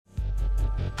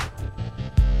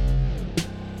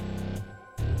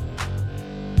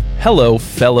Hello,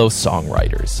 fellow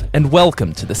songwriters, and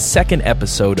welcome to the second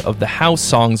episode of the How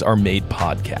Songs Are Made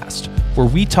podcast, where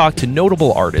we talk to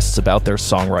notable artists about their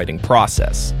songwriting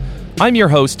process. I'm your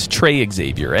host, Trey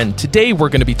Xavier, and today we're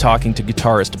going to be talking to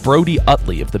guitarist Brody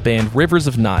Uttley of the band Rivers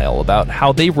of Nihil about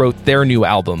how they wrote their new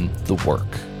album, The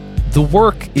Work. The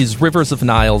Work is Rivers of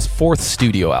Nile's fourth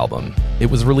studio album. It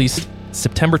was released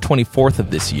September 24th of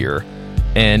this year,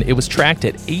 and it was tracked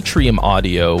at Atrium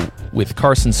Audio with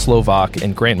Carson Slovak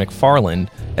and Grant McFarland,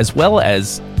 as well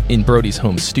as in Brody's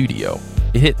home studio.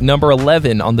 It hit number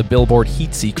 11 on the Billboard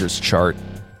Heatseekers chart,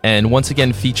 and once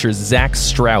again features Zach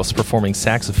Strauss performing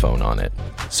saxophone on it.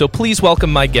 So please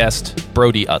welcome my guest,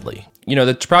 Brody Uttley. You know,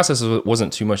 the process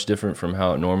wasn't too much different from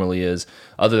how it normally is,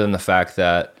 other than the fact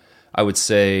that I would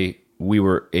say we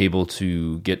were able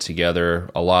to get together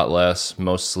a lot less,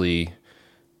 mostly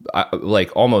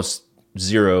like almost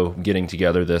zero getting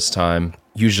together this time.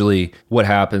 Usually what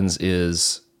happens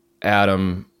is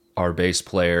Adam, our bass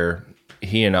player,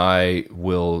 he and I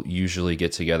will usually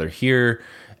get together here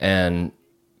and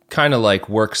kind of like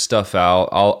work stuff out.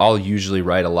 I'll usually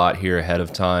write a lot here ahead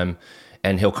of time,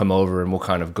 and he'll come over and we'll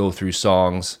kind of go through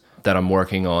songs that I'm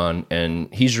working on,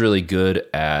 and he's really good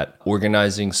at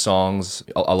organizing songs.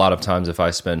 A lot of times if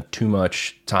I spend too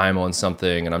much time on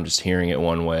something and I'm just hearing it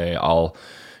one way,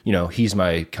 he's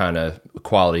my kind of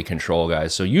quality control guy.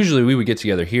 So usually we would get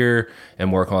together here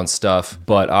and work on stuff.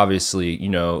 But obviously,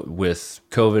 with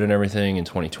COVID and everything in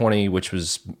 2020, which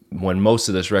was when most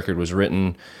of this record was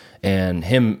written, and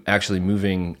him actually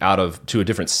moving to a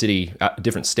different city, a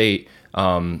different state,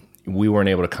 we weren't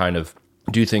able to kind of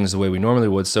do things the way we normally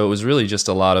would. So it was really just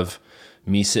a lot of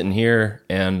me sitting here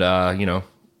and,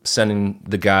 sending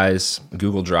the guys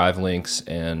Google Drive links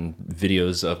and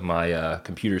videos of my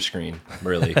computer screen,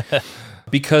 really.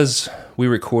 Because we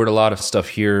record a lot of stuff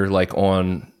here, like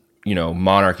on,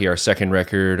 Monarchy, our second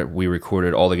record, we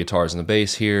recorded all the guitars and the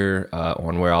bass here.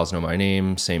 On Where Owls Know My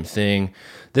Name, same thing.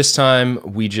 This time,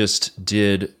 we just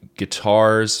did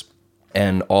guitars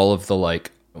and all of the,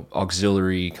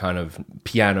 auxiliary kind of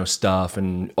piano stuff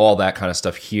and all that kind of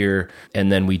stuff here.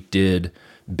 And then we did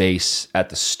bass at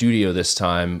the studio this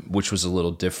time, which was a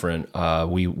little different.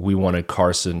 We wanted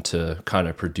Carson to kind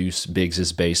of produce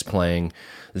Biggs's bass playing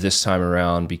this time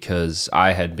around, because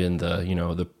I had been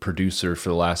the producer for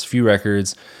the last few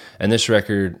records, and this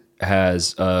record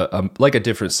has a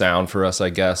different sound for us, I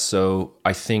guess. So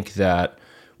I think that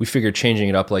we figured changing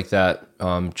it up like that,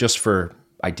 just for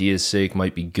ideas' sake,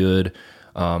 might be good.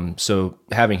 So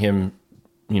having him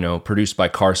produced by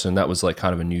Carson, that was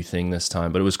kind of a new thing this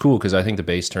time, but it was cool because I think the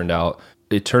bass turned out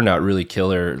really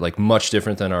killer, much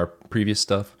different than our previous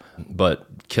stuff, but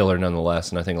killer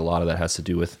nonetheless. And I think a lot of that has to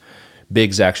do with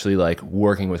Biggs actually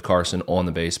working with Carson on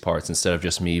the bass parts instead of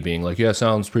just me being yeah,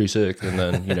 sounds pretty sick, and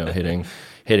then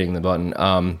hitting the button.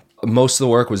 Most of the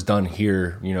work was done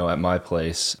here, at my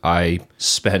place. I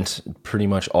spent pretty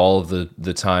much all of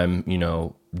the time,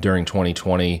 during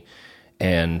 2020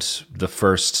 and the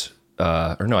first.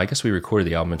 I guess we recorded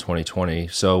the album in 2020.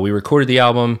 So we recorded the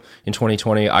album in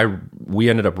 2020. We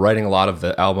ended up writing a lot of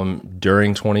the album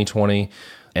during 2020.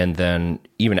 And then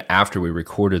even after we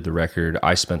recorded the record,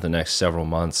 I spent the next several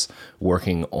months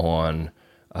working on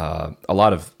a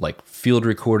lot of field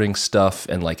recording stuff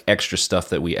and extra stuff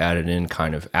that we added in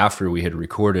kind of after we had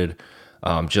recorded,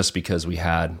 just because we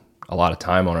had a lot of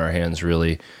time on our hands,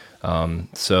 really.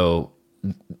 So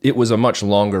it was a much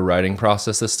longer writing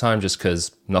process this time, just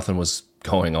because nothing was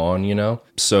going on,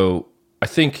 So I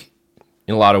think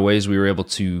in a lot of ways we were able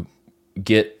to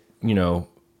get,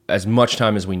 as much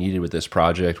time as we needed with this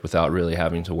project without really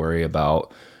having to worry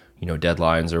about,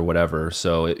 deadlines or whatever.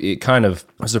 So it kind of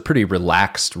was a pretty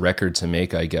relaxed record to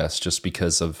make, I guess, just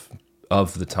because of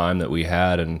the time that we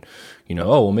had. And,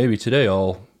 maybe today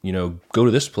I'll, go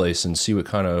to this place and see what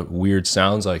kind of weird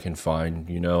sounds I can find,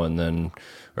 and then,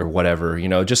 or whatever,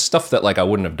 just stuff that I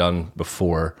wouldn't have done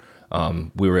before.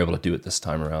 We were able to do it this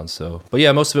time around. So, but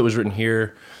yeah, most of it was written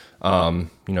here,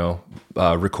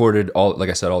 recorded all, like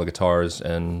I said, all the guitars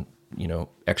and,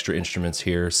 extra instruments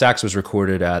here. Sax was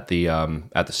recorded at the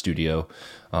studio,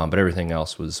 but everything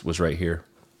else was right here.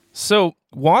 So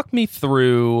walk me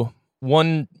through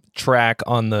one track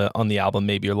on the album,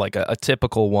 maybe, or a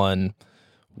typical one,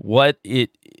 what it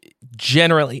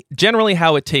generally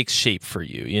how it takes shape for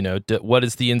you. What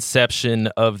is the inception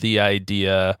of the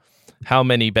idea? How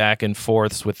many back and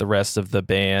forths with the rest of the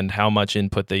band? How much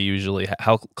input they usually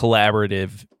how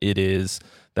collaborative it is,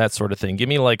 that sort of thing. Give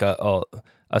me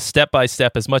a step by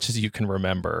step, as much as you can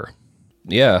remember.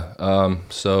 Yeah.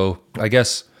 So I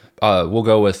guess we'll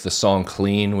go with the song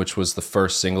 "Clean," which was the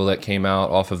first single that came out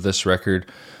off of this record.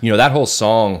 That whole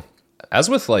song as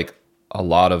with like a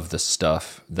lot of the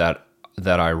stuff that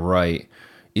I write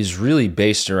is really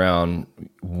based around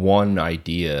one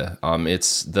idea.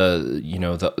 It's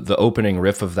the opening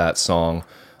riff of that song.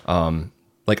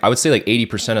 Like I would say like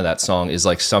 80% of that song is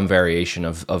like some variation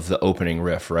of the opening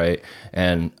riff, right?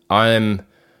 And I'm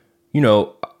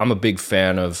a big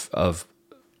fan of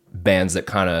bands that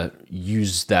kind of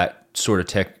use that sort of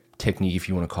technique, if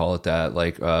you want to call it that,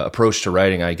 like approach to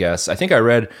writing, I guess. I think I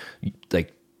read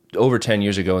like over 10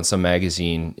 years ago in some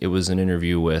magazine, it was an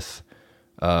interview with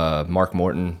Mark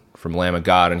Morton from Lamb of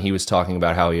God, and he was talking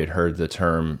about how he had heard the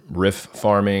term riff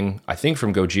farming, I think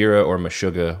from Gojira or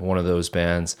Meshuggah, one of those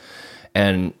bands,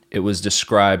 and it was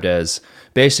described as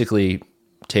basically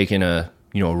taking a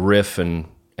riff and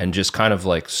just kind of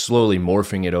like slowly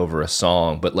morphing it over a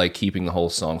song, but like keeping the whole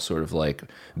song sort of like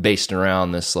based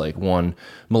around this like one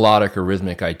melodic or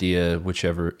rhythmic idea,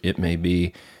 whichever it may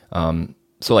be.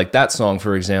 So like that song,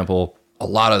 for example, a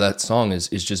lot of that song is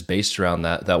just based around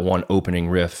that one opening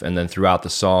riff, and then throughout the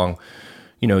song,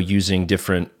 using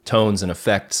different tones and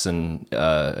effects and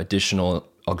additional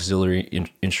auxiliary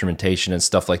instrumentation and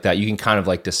stuff like that, you can kind of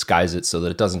like disguise it so that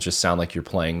it doesn't just sound like you're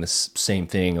playing the same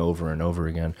thing over and over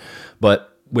again. But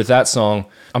with that song,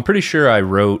 I'm pretty sure I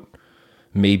wrote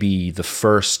maybe the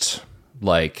first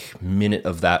like minute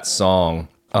of that song,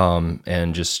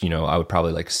 and just I would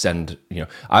probably like send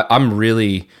I'm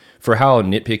really, for how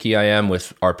nitpicky I am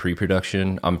with our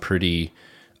pre-production, I'm pretty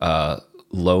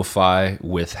lo-fi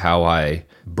with how I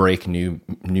break new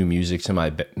music to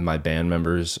my band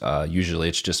members. Usually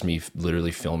it's just me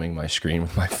literally filming my screen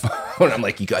with my phone. I'm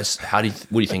like, you guys, what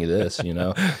do you think of this?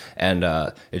 And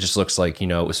it just looks like it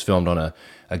was filmed on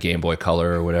a Game Boy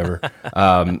Color or whatever.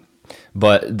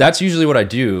 But that's usually what I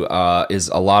do, is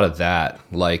a lot of that.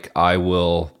 Like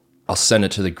I'll send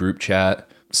it to the group chat,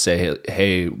 say,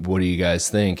 hey, what do you guys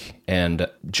think? And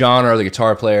John, our the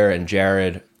guitar player, and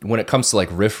Jared, when it comes to like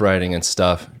riff writing and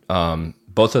stuff,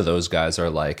 both of those guys are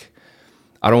like,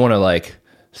 I don't want to like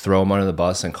throw them under the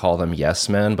bus and call them yes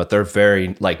men, but they're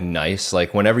very like nice.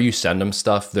 Like whenever you send them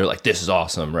stuff, they're like, this is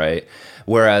awesome, right?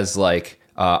 Whereas like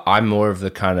I'm more of the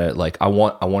kind of like I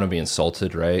want to be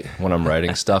insulted, right? When I'm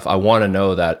writing stuff, I want to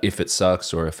know that if it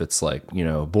sucks or if it's like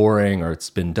boring or it's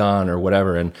been done or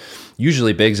whatever. And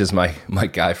usually Biggs is my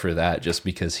guy for that, just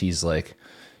because he's like,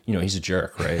 he's a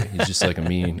jerk, right? He's just like a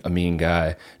mean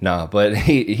guy. Nah, but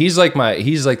he's like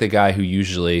the guy who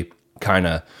usually kind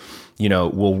of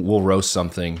we'll roast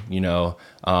something,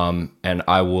 and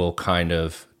I will kind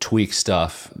of tweak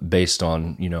stuff based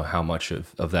on how much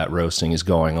of that roasting is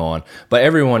going on. But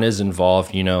everyone is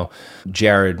involved.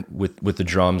 Jared with the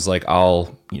drums, like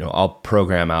I'll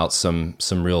program out some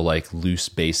real like loose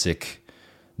basic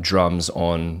drums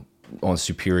on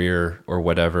Superior or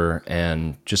whatever,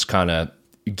 and just kind of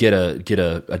get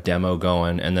a demo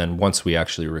going. And then once we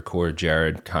actually record,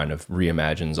 Jared kind of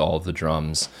reimagines all of the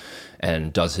drums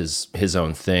and does his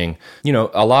own thing.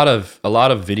 A lot of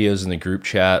videos in the group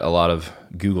chat, a lot of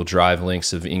Google Drive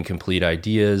links of incomplete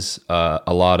ideas.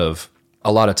 A lot of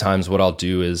times what I'll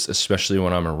do is, especially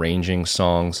when I'm arranging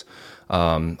songs,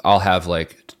 I'll have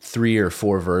like 3 or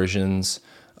 4 versions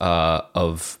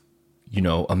of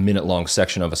a minute long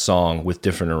section of a song with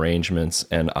different arrangements,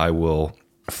 and I will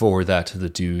forward that to the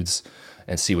dudes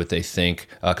and see what they think,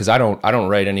 because I don't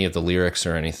write any of the lyrics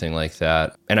or anything like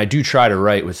that, and I do try to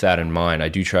write with that in mind. I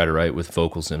do try to write with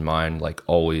vocals in mind, like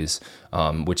always,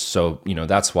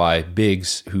 that's why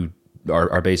Biggs, who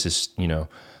our bassist,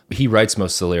 he writes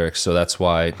most of the lyrics, so that's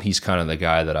why he's kind of the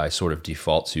guy that I sort of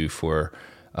default to for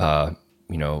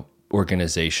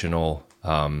organizational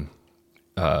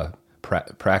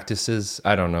practices.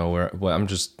 I don't know where I'm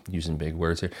just using big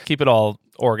words here. Keep it all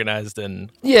organized.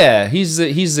 And yeah, he's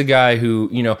the guy who,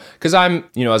 because I'm,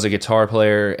 as a guitar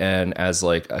player and as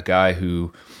like a guy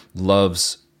who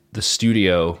loves the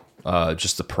studio,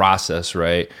 just the process,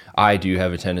 right? I do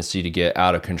have a tendency to get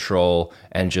out of control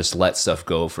and just let stuff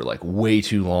go for like way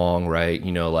too long, right?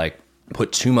 Like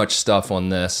put too much stuff on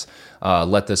this,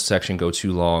 let this section go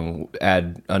too long,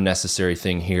 add unnecessary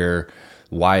thing here.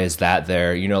 Why is that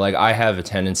there? Like I have a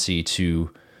tendency to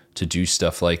do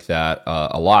stuff like that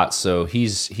a lot. So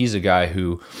he's a guy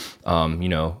who,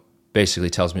 basically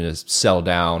tells me to settle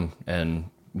down and,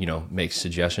 make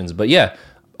suggestions. But yeah,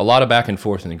 a lot of back and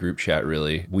forth in the group chat,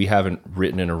 really. We haven't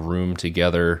written in a room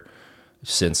together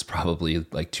since probably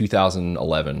like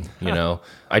 2011,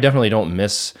 I definitely don't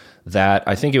miss that.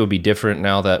 I think it would be different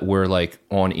now that we're like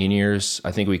on in-ears.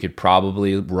 I think we could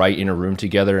probably write in a room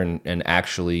together and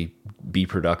actually be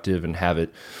productive and have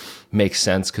it make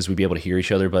sense, because we'd be able to hear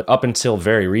each other. But up until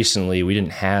very recently, we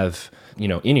didn't have,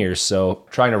 in-ears. So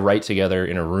trying to write together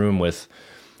in a room with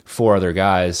 4 other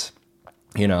guys,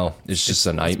 it's just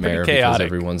a nightmare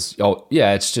because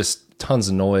it's just tons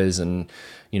of noise and,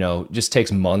 just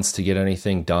takes months to get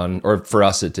anything done, or for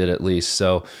us it did at least.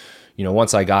 So,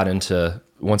 once I got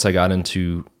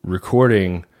into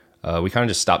recording, we kind of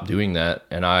just stopped doing that.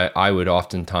 And I would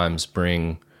oftentimes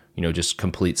bring, just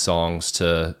complete songs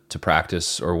to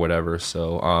practice or whatever.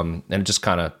 So, and it just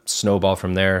kind of snowballed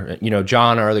from there.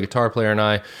 John, our other guitar player, and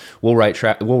I, we'll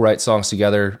write songs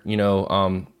together,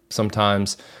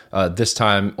 sometimes. This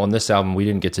time on this album, we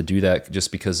didn't get to do that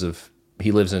just because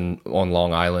he lives on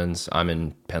Long Island. I'm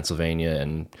in Pennsylvania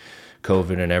and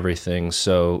COVID and everything.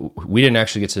 So we didn't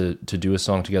actually get to do a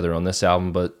song together on this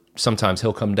album, but sometimes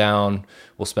he'll come down.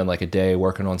 We'll spend like a day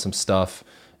working on some stuff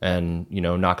and,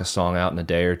 knock a song out in a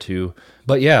day or two.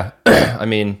 But yeah, I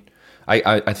mean,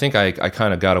 I think I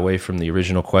kind of got away from the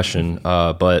original question,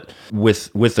 but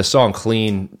with the song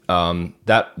Clean,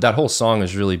 that whole song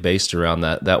is really based around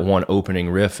that one opening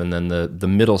riff, and then the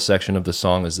middle section of the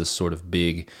song is this sort of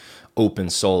big open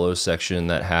solo section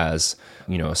that has,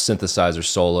 a synthesizer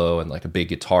solo and like a big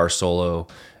guitar solo.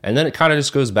 And then it kind of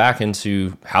just goes back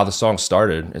into how the song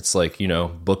started. It's like,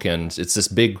 bookends. It's this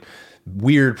big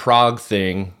weird prog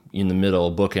thing in the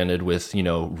middle, bookended with,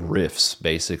 riffs,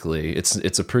 basically.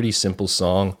 It's a pretty simple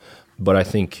song, but I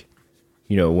think,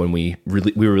 when we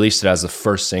released it as the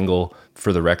first single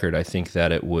for the record, I think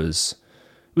that it was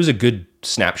a good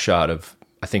snapshot of,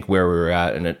 I think, where we were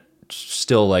at, and it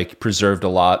still like preserved a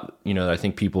lot, that I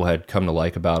think people had come to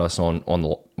like about us on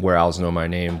the Where Owls Know My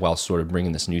Name, while sort of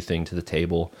bringing this new thing to the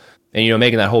table. And,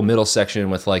 making that whole middle section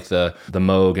with like the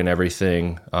Moog and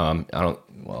everything.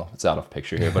 It's out of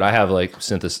picture here, but I have like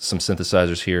some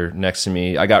synthesizers here next to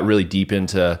me. I got really deep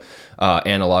into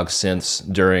analog synths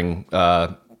during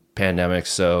pandemic,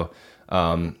 so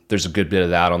there's a good bit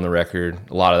of that on the record.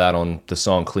 A lot of that on the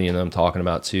song Clean that I'm talking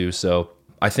about too. So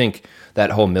I think that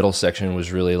whole middle section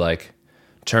was really like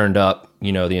turned up.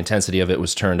 The intensity of it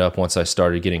was turned up once I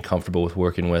started getting comfortable with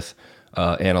working with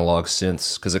analog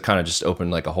synths, because it kind of just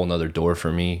opened like a whole nother door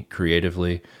for me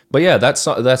creatively. But yeah, that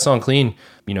song Clean,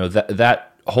 that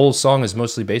whole song is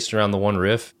mostly based around the one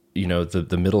riff.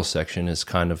 The middle section is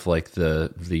kind of like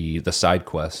the side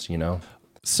quest.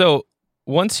 So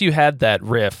once you had that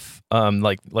riff,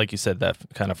 like you said, that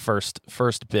kind of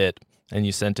first bit, and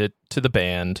you sent it to the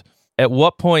band, at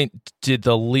what point did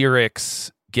the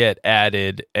lyrics get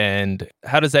added, and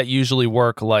how does that usually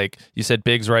work? Like you said,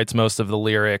 Biggs writes most of the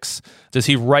lyrics. Does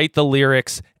he write the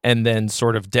lyrics and then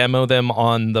sort of demo them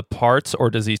on the parts,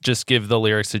 or does he just give the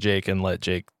lyrics to Jake and let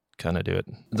Jake kind of do it?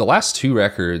 The last 2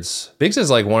 records, Biggs is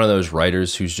like one of those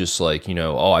writers who's just like,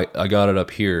 I got it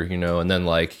up here, and then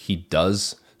like he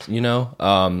does,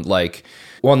 like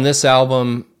on this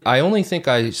album, I only think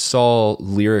I saw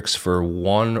lyrics for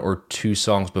 1 or 2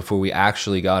 songs before we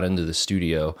actually got into the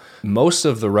studio. Most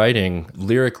of the writing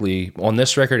lyrically on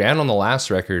this record and on the last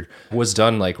record was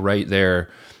done like right there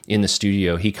in the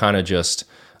studio. He kind of just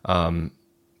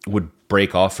would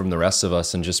break off from the rest of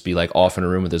us and just be like off in a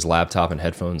room with his laptop and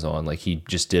headphones on. Like he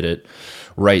just did it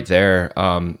right there.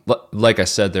 Like I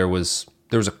said, there was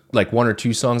like 1 or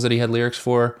 2 songs that he had lyrics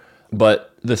for.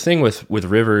 But the thing with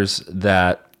Rivers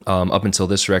that up until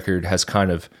this record has kind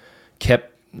of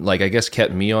kept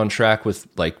me on track with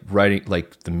like writing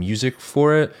like the music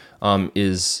for it,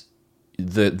 is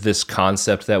this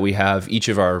concept that we have.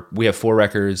 We have 4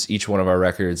 records. Each one of our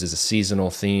records is a seasonal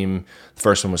theme. The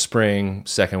first one was spring,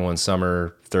 second one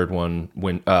summer, third one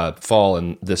fall,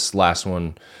 and this last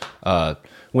one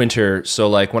winter. So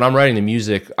like when I'm writing the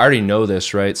music, I already know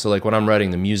this, right? So like when I'm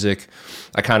writing the music,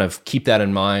 I kind of keep that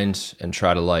in mind and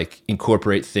try to like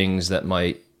incorporate things that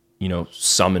might,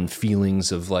 summon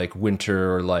feelings of like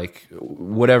winter or like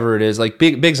whatever it is. Like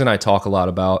Biggs and I talk a lot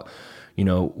about,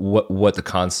 what the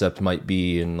concept might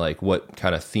be and like what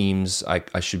kind of themes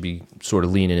I should be sort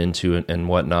of leaning into and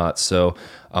whatnot. So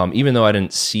even though I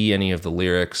didn't see any of the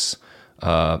lyrics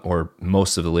or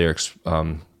most of the lyrics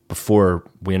before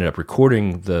we ended up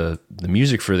recording the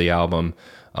music for the album,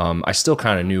 I still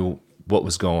kind of knew what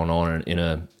was going on in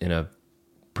a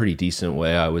pretty decent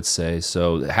way, I would say.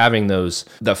 So having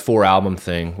that 4 album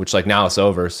thing, which like now it's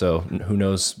over, so who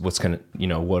knows what's gonna,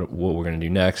 what we're gonna do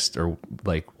next or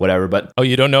like whatever. But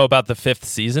you don't know about the 5th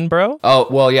season, bro? Oh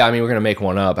well, yeah. I mean, we're gonna make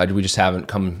one up. We just haven't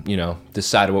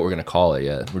decided what we're gonna call it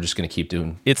yet. We're just gonna keep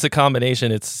doing. It's a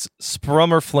combination. It's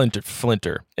Sprummer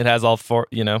Flinter. It has all 4.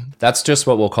 That's just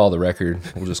what we'll call the record.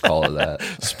 We'll just call it that.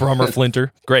 Sprummer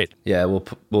Flinter. Great. Yeah,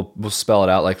 we'll spell it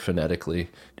out like phonetically.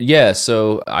 Yeah.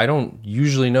 So I don't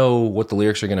usually know what the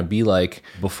lyrics are going to be like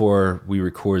before we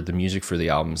record the music for the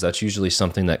albums. That's usually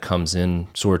something that comes in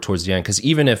sort of towards the end, because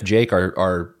even if Jake,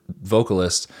 our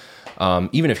vocalist,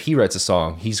 even if he writes a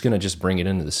song, he's going to just bring it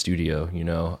into the studio, you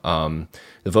know.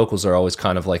 The vocals are always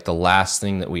kind of like the last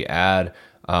thing that we add,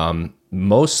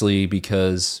 mostly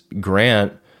because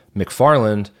Grant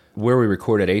McFarland, where we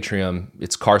record at Atrium,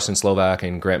 it's Carson Slovak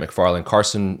and Grant McFarland.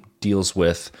 Carson deals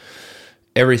with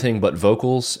everything but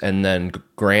vocals, and then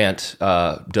Grant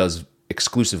does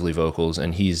exclusively vocals,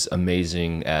 and he's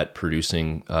amazing at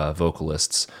producing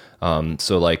vocalists.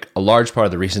 So like a large part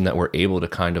of the reason that we're able to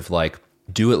kind of like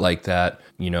do it like that,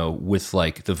 you know, with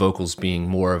like the vocals being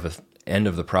more of a end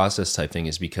of the process type thing,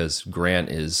 is because Grant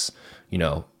is, you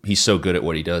know, he's so good at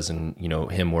what he does, and, you know,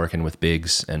 him working with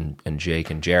Biggs and Jake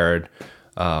and Jared,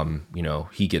 you know,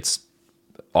 he gets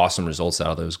awesome results out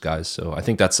of those guys. So I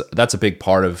think that's a big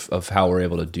part of how we're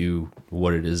able to do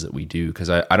what it is that we do. Because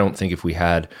I don't think if we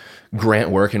had Grant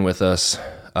working with us,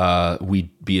 we'd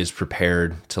be as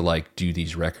prepared to like do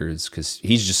these records, because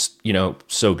he's just, you know,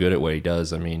 so good at what he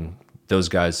does. I mean, those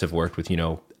guys have worked with, you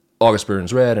know, August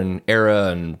Burns Red and Era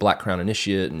and Black Crown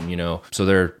Initiate, and, you know, so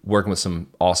they're working with some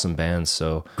awesome bands.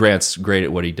 So Grant's great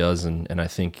at what he does, and I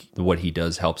think what he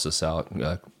does helps us out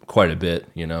quite a bit,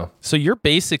 you know. So you're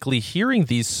basically hearing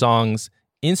these songs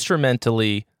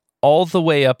instrumentally all the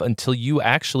way up until you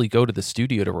actually go to the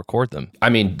studio to record them.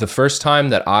 I mean, the first time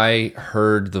that I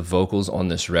heard the vocals on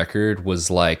this record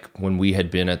was like when we had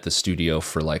been at the studio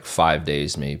for like 5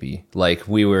 days, maybe. Like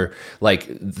we were like,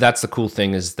 that's the cool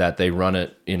thing, is that they run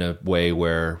it in a way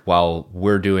where while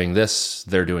we're doing this,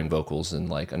 they're doing vocals in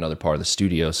like another part of the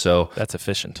studio. So that's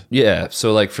efficient. Yeah.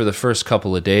 So like for the first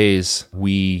couple of days,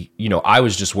 we, you know, I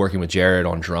was just working with Jared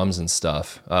on drums and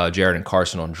stuff, Jared and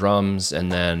Carson on drums.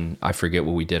 And then I forget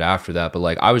what we did after that, but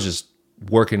like I was just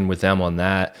working with them on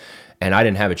that, and I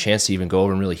didn't have a chance to even go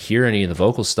over and really hear any of the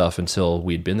vocal stuff until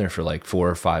we'd been there for like 4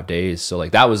 or 5 days. So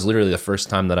like that was literally the first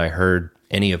time that I heard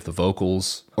any of the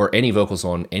vocals or any vocals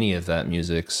on any of that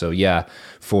music. So yeah,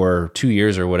 for 2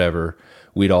 years or whatever,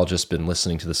 we'd all just been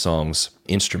listening to the songs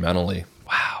instrumentally.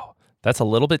 Wow. That's a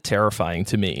little bit terrifying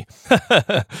to me.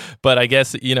 But I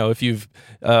guess, you know, if you've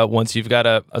once you've got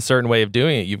a certain way of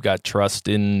doing it, you've got trust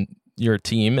in your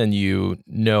team, and you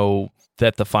know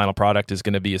that the final product is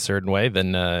going to be a certain way,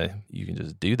 then you can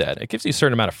just do that. It gives you a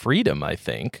certain amount of freedom, I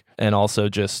think, and also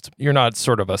just you're not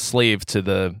sort of a slave to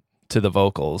the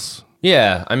vocals.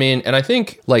 Yeah, I mean, and I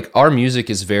think like our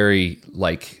music is very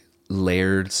like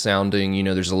layered sounding. You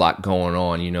know, there's a lot going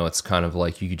on. You know, it's kind of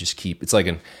like you could just keep. It's like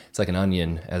an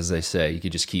onion, as they say. You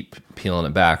could just keep peeling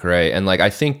it back, right? And like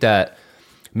I think that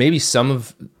maybe some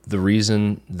of the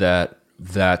reason that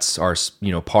that's our,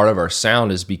 you know, part of our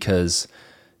sound is because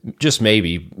just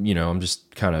maybe, you know, I'm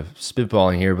just kind of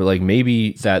spitballing here, but like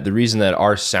maybe that the reason that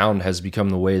our sound has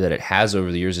become the way that it has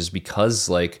over the years is because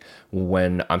like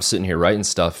when I'm sitting here writing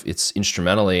stuff, it's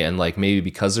instrumentally, and like maybe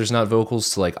because there's not vocals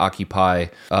to like occupy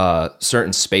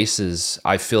certain spaces,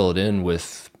 I fill it in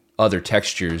with other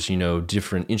textures, you know,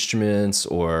 different instruments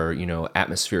or, you know,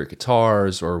 atmospheric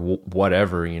guitars or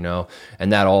whatever, you know,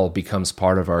 and that all becomes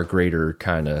part of our greater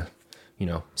kind of, you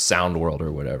know, sound world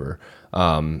or whatever.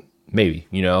 Maybe,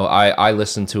 you know, I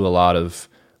listen to a lot of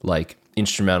like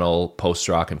instrumental post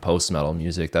rock and post metal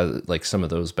music. That like some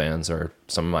of those bands are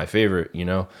some of my favorite, you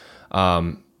know.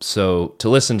 So to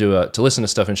listen to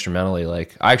stuff instrumentally,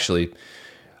 like I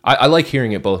like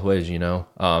hearing it both ways, you know.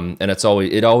 And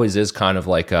it always is kind of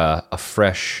like a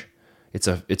fresh, it's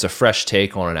a fresh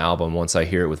take on an album once I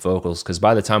hear it with vocals, because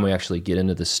by the time we actually get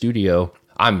into the studio,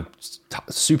 I'm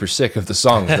super sick of the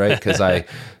songs, right? Because I,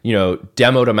 you know,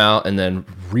 demoed them out and then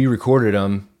re-recorded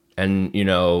them, and, you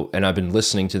know, and I've been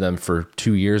listening to them for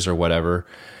 2 years or whatever,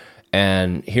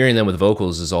 and hearing them with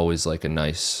vocals is always like a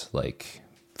nice, like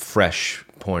fresh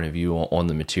point of view on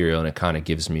the material, and it kind of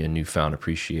gives me a newfound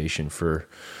appreciation for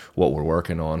what we're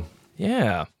working on.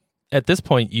 Yeah. At this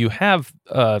point, you have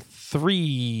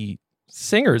 3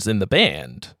 singers in the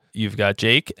band. You've got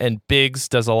Jake, and Biggs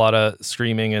does a lot of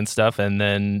screaming and stuff, and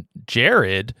then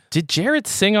Jared. Did Jared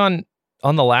sing on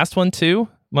the last one too?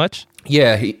 Much?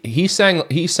 Yeah, he sang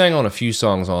on a few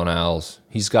songs on Al's.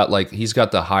 He's got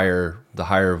the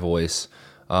higher voice.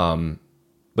 But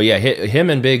yeah, him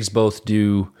and Biggs both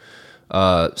do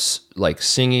like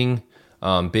singing.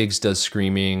 Biggs does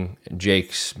screaming.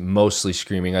 Jake's mostly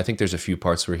screaming. I think there's a few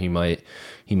parts where he might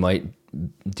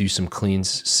do some clean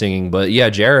singing. But yeah,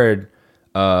 Jared.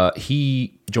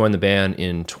 He joined the band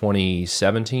in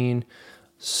 2017,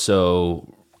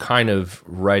 so kind of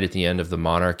right at the end of the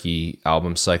Monarchy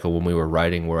album cycle when we were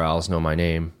writing Where Owls Know My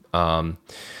Name. And,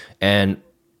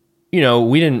 you know,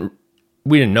 we didn't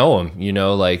know him, you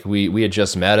know, like we had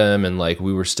just met him, and like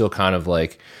we were still kind of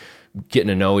like getting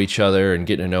to know each other and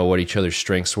getting to know what each other's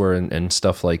strengths were and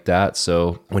stuff like that.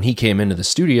 So when he came into the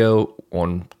studio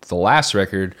on the last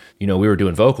record, we were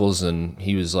doing vocals and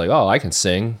he was like, "Oh, I can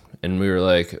sing." And we were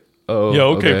like, "Oh, yeah,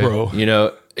 okay, bro."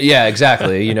 Yeah,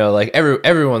 exactly. Like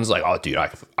everyone's like, "Oh, dude, I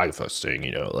can fucking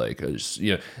sing," like,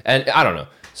 and I don't know.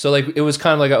 So like, it was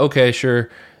kind of like, okay, sure.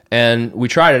 And we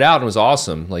tried it out and it was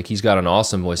awesome. Like, he's got an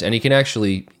awesome voice and he can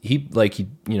actually,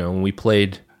 when we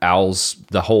played Owl's,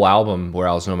 the whole album Where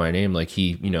Owls Know My Name, like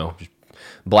he,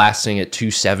 blasting at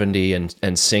 270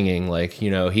 and singing, like,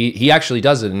 he actually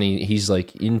does it and he's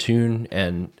like in tune,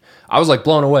 and I was like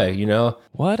blown away,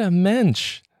 What a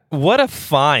mensch. What a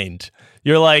find.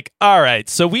 You're like, all right,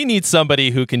 so we need somebody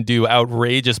who can do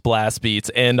outrageous blast beats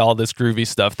and all this groovy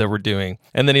stuff that we're doing.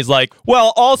 And then he's like,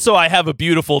 well, also I have a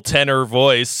beautiful tenor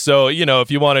voice, so, if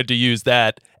you wanted to use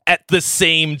that at the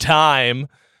same time.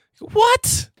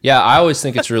 What? Yeah, I always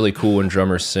think it's really cool when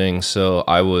drummers sing, so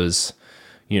I was,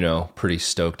 pretty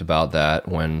stoked about that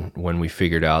when we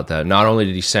figured out that not only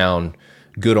did he sound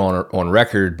good on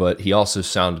record, but he also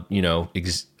sounded,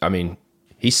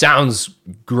 he sounds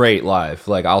great live.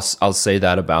 Like, I'll say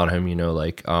that about him,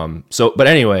 but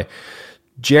anyway,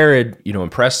 Jared,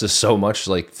 impressed us so much,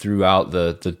 like, throughout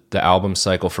the album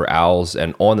cycle for Owls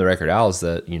and on the record Owls,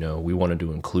 that, we wanted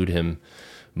to include him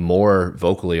more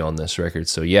vocally on this record.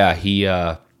 So yeah,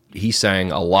 he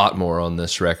sang a lot more on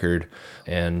this record,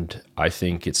 and I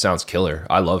think it sounds killer.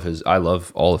 I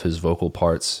love all of his vocal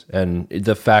parts, and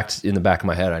the fact in the back of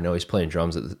my head, I know he's playing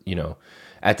drums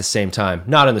at the same time,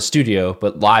 not in the studio,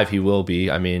 but live he will be.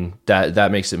 I mean,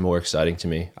 that makes it more exciting to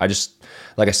me. I just,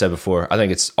 like I said before, I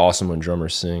think it's awesome when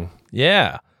drummers sing.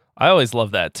 Yeah, I always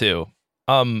love that too.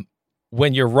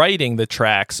 When you're writing the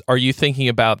tracks, are you thinking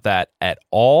about that at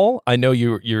all? I know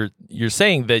you're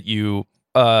saying that you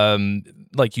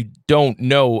you don't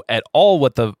know at all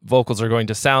what the vocals are going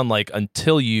to sound like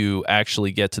until you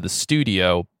actually get to the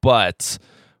studio, but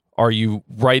are you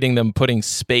writing them, putting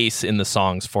space in the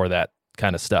songs for that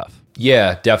kind of stuff?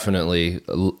 Yeah, definitely.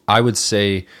 I would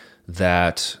say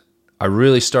that I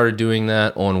really started doing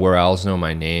that on Where Owls Know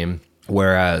My Name,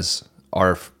 whereas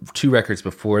our 2 records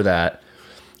before that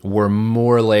were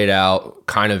more laid out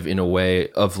kind of in a way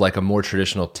of like a more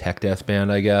traditional tech death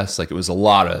band, I guess. Like, it was like a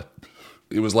lot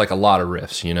of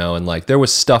riffs, and like there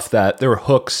was stuff that there were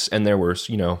hooks and there was,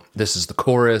 this is the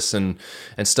chorus and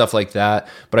stuff like that.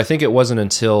 But I think it wasn't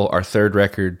until our 3rd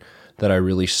record that I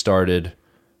really started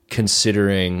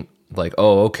considering, like,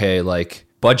 oh, okay, like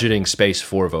budgeting space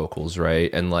for vocals, right?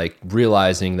 And like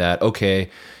realizing that,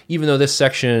 okay, even though this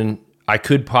section, I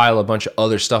could pile a bunch of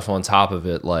other stuff on top of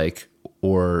it, like,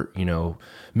 or,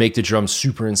 make the drums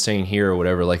super insane here or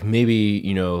whatever, like maybe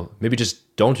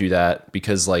just don't do that,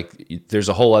 because like there's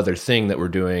a whole other thing that we're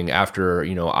doing after,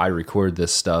 I record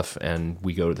this stuff and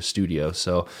we go to the studio.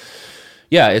 So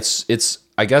yeah, it's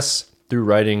I guess through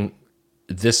writing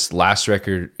this last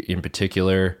record in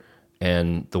particular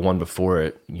and the one before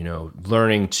it,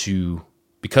 learning to,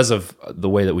 because of the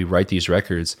way that we write these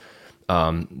records,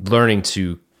 learning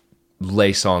to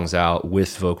lay songs out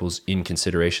with vocals in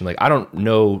consideration. Like, I don't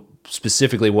know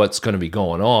specifically what's going to be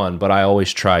going on, but I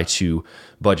always try to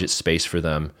budget space for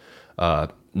them,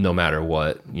 no matter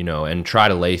what, and try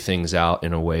to lay things out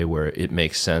in a way where it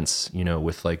makes sense,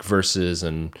 with like verses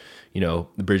and, the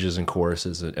bridges and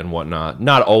choruses and whatnot.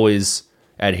 Not always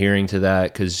adhering to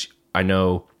that, because I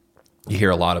know you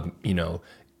hear a lot of,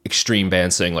 extreme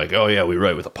bands saying like, oh yeah, we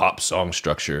write with a pop song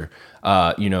structure,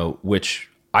 which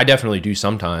I definitely do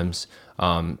sometimes,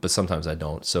 but sometimes I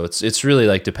don't. So it's really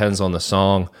like depends on the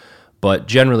song, but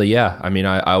generally, yeah. I mean,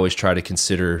 I always try to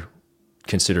consider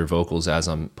vocals as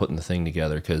I'm putting the thing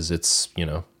together, because it's,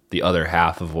 the other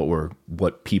half of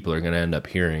what people are going to end up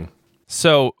hearing.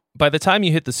 So by the time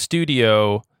you hit the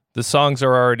studio, the songs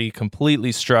are already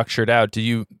completely structured out. Do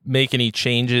you make any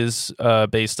changes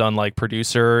based on like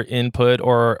producer input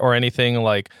or anything?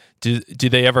 Like, do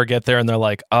they ever get there and they're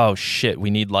like, oh shit, we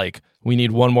need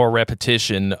one more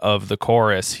repetition of the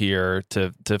chorus here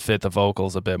to fit the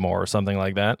vocals a bit more, or something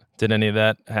like that? Did any of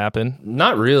that happen?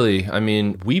 Not really. I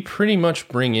mean, we pretty much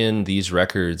bring in these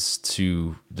records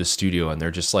to the studio and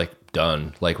they're just like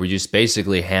done. Like, we just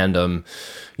basically hand them,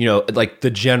 like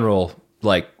the general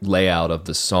like layout of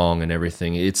the song and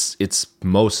everything. It's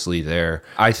mostly there.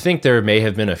 I think there may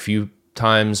have been a few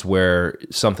times where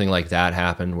something like that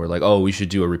happened, where like, oh, we should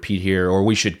do a repeat here, or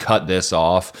we should cut this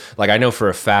off. Like, I know for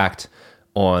a fact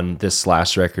on this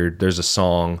last record, there's a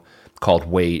song called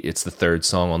Wait. It's the 3rd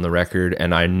song on the record,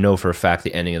 and I know for a fact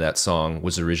the ending of that song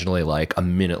was originally like a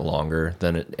minute longer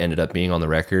than it ended up being on the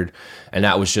record, and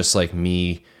that was just like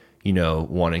me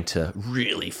wanting to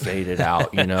really fade it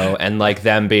out, and like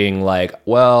them being like,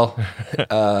 well,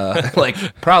 like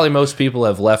probably most people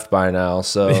have left by now.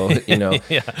 So,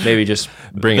 Yeah. maybe just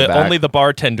bring it back. Only the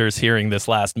bartender's hearing this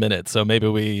last minute. So maybe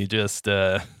we just,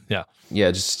 yeah. Yeah,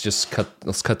 let's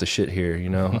cut the shit here,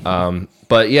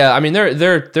 But yeah, I mean,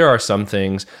 there are some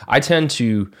things I tend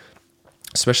to,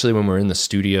 especially when we're in the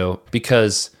studio,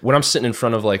 because when I'm sitting in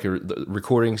front of like a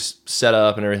recording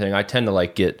setup and everything, I tend to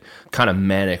like get kind of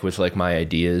manic with like my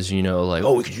ideas, like,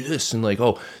 oh, we could do this, and like,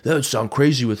 oh, that would sound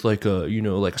crazy with like a,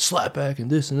 like a slapback and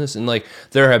this, and like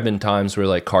there have been times where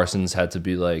like Carson's had to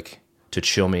be like to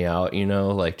chill me out,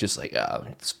 like just like, oh,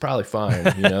 it's probably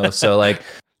fine, so like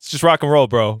it's just rock and roll,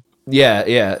 bro.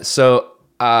 Yeah. So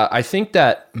I think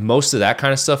that most of that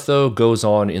kind of stuff, though, goes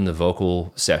on in the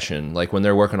vocal session. Like when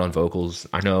they're working on vocals,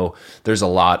 I know there's a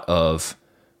lot of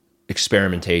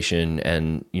experimentation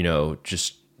and,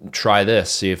 just try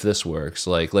this, see if this works.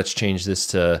 Like, let's change this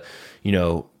to,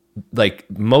 like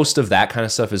most of that kind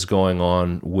of stuff is going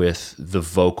on with the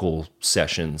vocal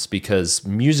sessions because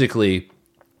musically,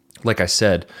 like I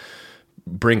said,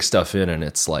 bring stuff in and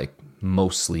it's like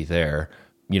mostly there.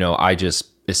 I just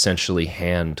essentially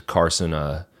hand Carson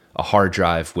a hard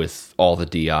drive with all the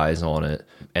DIs on it,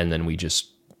 and then we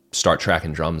just start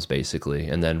tracking drums basically,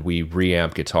 and then we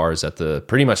reamp guitars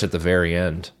pretty much at the very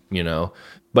end,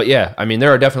 But yeah, I mean,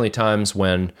 there are definitely times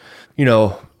when,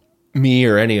 me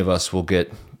or any of us will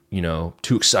get,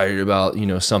 too excited about,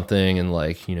 something and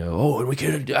like, oh, and we could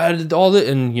have added all that,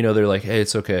 and they're like, hey,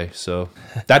 it's okay. So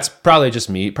that's probably just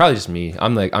me.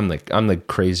 I'm the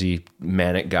crazy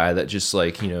manic guy that just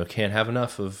like, can't have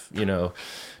enough of,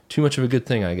 too much of a good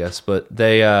thing, I guess. But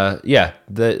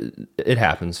it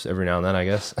happens every now and then, I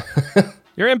guess.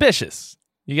 You're ambitious.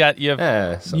 You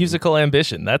have musical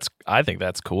ambition. I think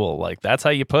that's cool. Like that's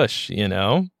how you push,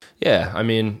 Yeah. I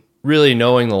mean, really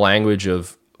knowing the language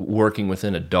of working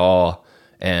within a DAW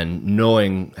and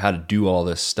knowing how to do all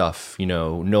this stuff,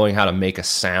 knowing how to make a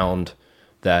sound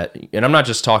and I'm not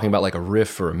just talking about like a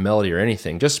riff or a melody or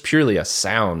anything, just purely a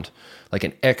sound, like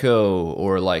an echo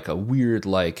or like a weird,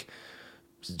 like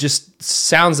just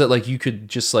sounds that like you could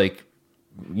just like,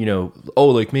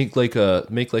 like make like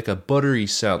a buttery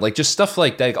sound, like just stuff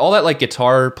like that, like all that like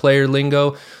guitar player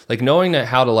lingo, like knowing that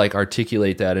how to like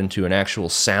articulate that into an actual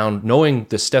sound, knowing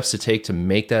the steps to take to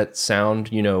make that sound,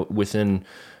 within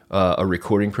a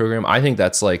recording program. I think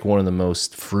that's like one of the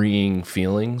most freeing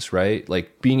feelings, right?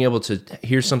 Like being able to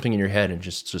hear something in your head and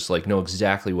just like know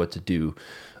exactly what to do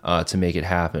to make it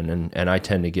happen. And I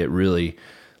tend to get really,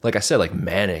 like I said, like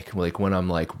manic, like when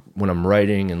I'm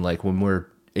writing and like when we're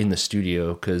in the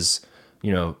studio, because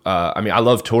I mean, I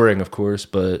love touring, of course,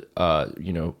 but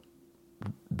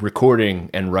recording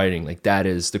and writing, like that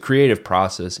is the creative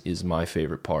process is my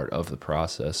favorite part of the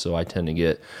process. So I tend to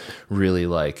get really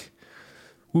like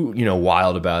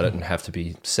wild about it and have to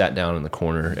be sat down in the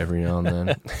corner every now and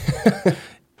then.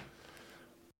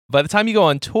 By the time you go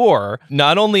on tour,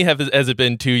 not only has it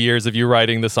been 2 years of you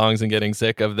writing the songs and getting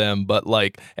sick of them, but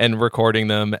like, and recording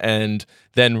them and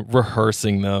then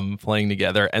rehearsing them, playing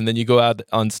together. And then you go out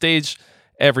on stage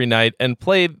every night and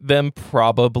play them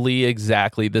probably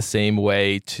exactly the same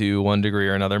way to one degree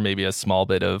or another, maybe a small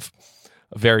bit of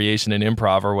variation in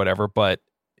improv or whatever, but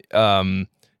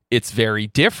it's very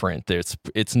different.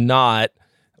 It's not,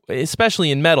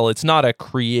 especially in metal, it's not a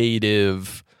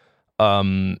creative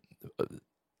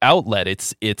outlet.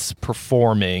 It's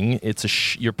performing.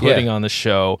 It's you're putting on the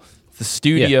show. The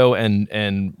studio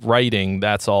and writing,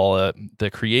 that's all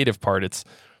the creative part. It's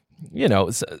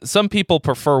some people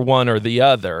prefer one or the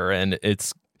other, and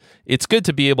it's good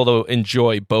to be able to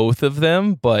enjoy both of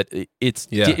them, but it's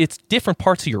different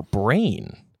parts of your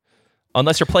brain.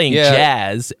 Unless you're playing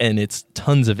jazz and it's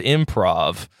tons of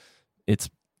improv, it's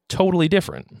totally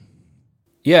different.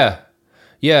 Yeah.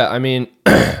 I mean,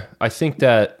 I think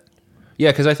that.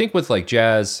 Yeah, because I think with like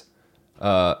jazz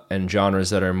and genres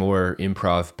that are more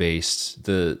improv based,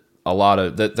 a lot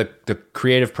of the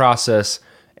creative process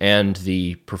and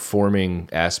the performing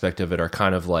aspect of it are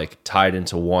kind of like tied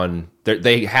into one.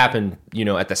 They happen,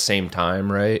 at the same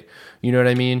time, right? You know what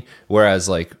I mean? Whereas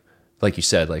like you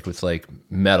said, like with like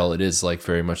metal, it is like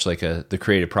very much like the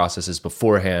creative process is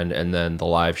beforehand, and then the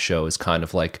live show is kind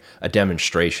of like a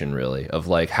demonstration, really, of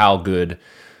like how good,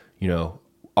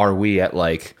 are we at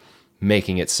like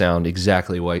making it sound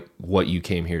exactly what you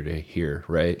came here to hear,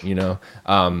 right?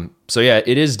 So yeah,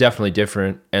 it is definitely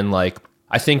different. And like,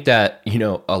 I think that,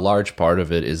 a large part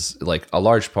of it is like a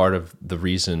large part of the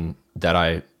reason that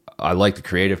I like the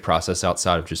creative process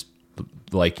outside of just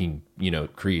liking,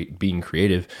 being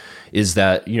creative is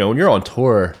that, when you're on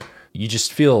tour, you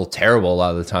just feel terrible a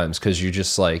lot of the times because you're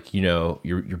just like, you know,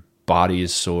 your body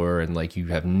is sore and like you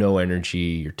have no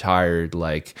energy, you're tired,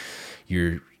 like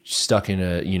you're stuck in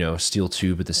a, you know, steel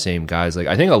tube with the same guys. Like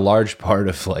I think a large part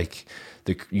of like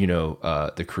the, you know,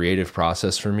 the creative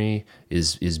process for me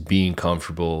is being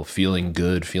comfortable, feeling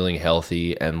good, feeling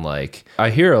healthy. And like I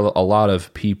hear a lot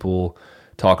of people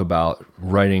talk about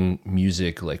writing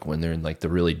music like when they're in like the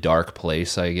really dark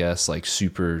place, I guess, like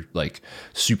super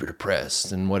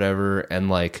depressed and whatever. And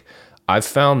like I've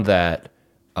found that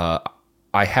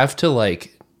I have to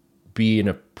like be in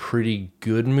a pretty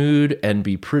good mood and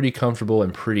be pretty comfortable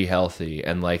and pretty healthy.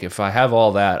 And like if I have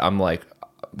all that, I'm like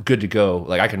good to go.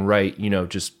 Like I can write, you know,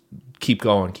 just keep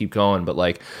going. But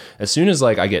like as soon as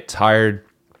like I get tired,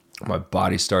 my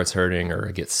body starts hurting or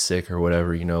I get sick or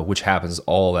whatever, you know, which happens,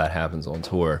 all that happens on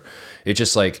tour. It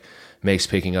just like makes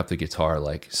picking up the guitar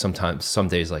like sometimes, some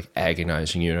days like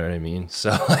agonizing, you know what I mean? So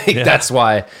like that's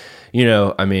why, you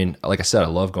know, I mean, like I said, I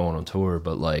love going on tour,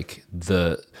 but like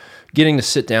the getting to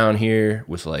sit down here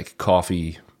with like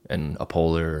coffee and a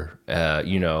polar,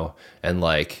 you know, and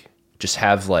like just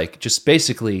have like, just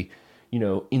basically, you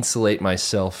know, insulate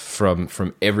myself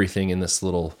from everything in this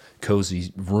little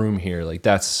cozy room here. Like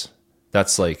that's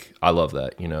like, I love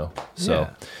that, you know? So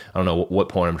I don't know what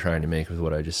point I'm trying to make with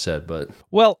what I just said, but.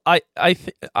 Well, I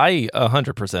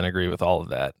 100% agree with all of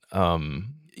that.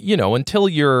 You know, until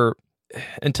you're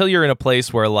in a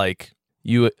place where like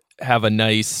you have a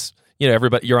nice, you know,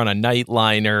 everybody, you're on a night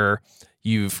liner,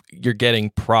 you're getting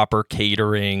proper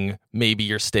catering, maybe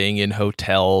you're staying in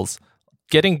hotels,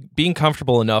 being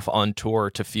comfortable enough on tour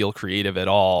to feel creative at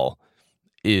all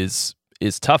is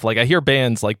tough. Like I hear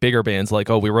bands, like bigger bands, like,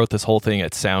 oh, we wrote this whole thing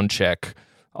at sound check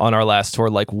on our last tour.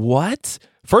 Like, what?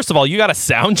 First of all, you got a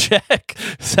sound check.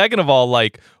 Second of all,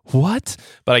 like, what?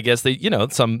 But I guess they, you know,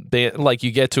 some band, like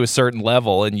you get to a certain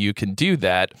level and you can do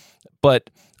that. But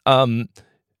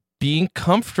being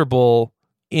comfortable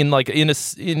in a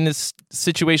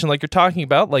situation like you're talking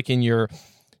about, like in your,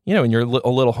 you know, in your a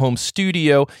little home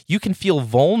studio, you can feel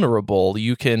vulnerable.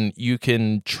 You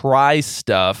can try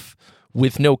stuff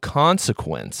with no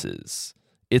consequences.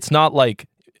 It's not like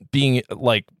being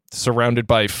like surrounded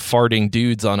by farting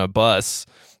dudes on a bus,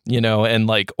 you know, and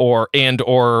like or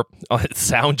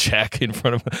sound check in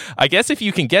front of. I guess if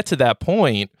you can get to that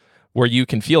point where you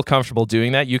can feel comfortable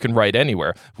doing that, you can write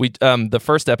anywhere. We the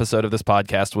first episode of this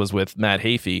podcast was with Matt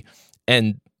Hafey,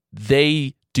 and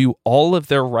they do all of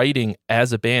their writing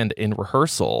as a band in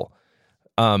rehearsal.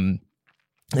 And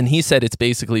he said it's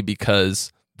basically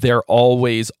because they're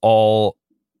always all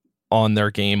on their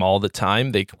game all the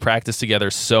time. They practice together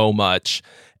so much,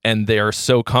 and they're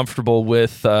so comfortable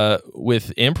with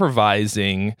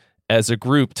improvising as a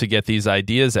group to get these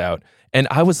ideas out. And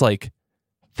I was like,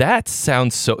 that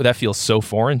feels so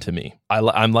foreign to me.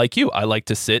 I'm like you. I like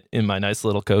to sit in my nice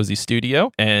little cozy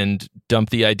studio and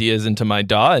dump the ideas into my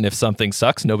DAW, and if something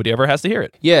sucks, nobody ever has to hear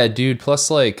it. Yeah, dude.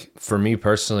 Plus, like, for me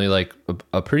personally, like,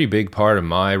 a pretty big part of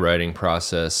my writing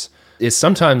process is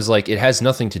sometimes, like, it has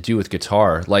nothing to do with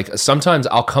guitar. Like, sometimes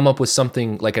I'll come up with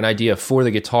something, like an idea for the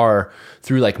guitar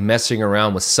through, like, messing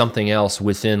around with something else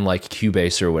within, like,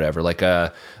 Cubase or whatever, like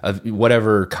a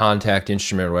whatever contact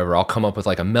instrument or whatever. I'll come up with,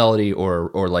 like, a melody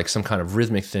or like, some kind of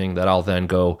rhythmic thing that I'll then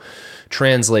go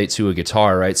translate to a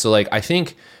guitar, right? So, like, I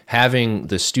think having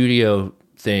the studio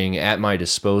thing at my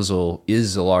disposal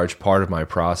is a large part of my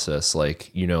process. Like,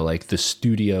 you know, like, the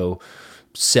studio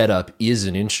setup is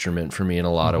an instrument for me in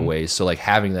a lot of ways. So like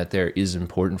having that there is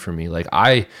important for me. Like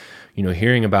I, you know,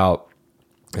 hearing about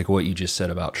like what you just said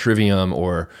about Trivium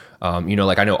or, you know,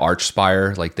 like I know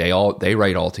Archspire, like they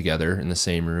write all together in the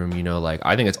same room, you know, like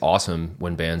I think it's awesome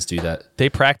when bands do that. They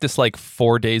practice like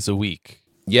 4 days a week.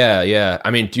 Yeah.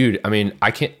 I mean, dude,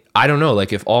 I don't know.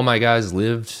 Like if all my guys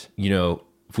lived, you know,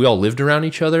 if we all lived around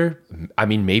each other, I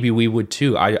mean, maybe we would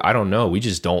too. I don't know. We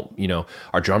just don't, you know,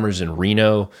 our drummer's in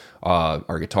Reno,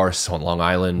 our guitarist's on Long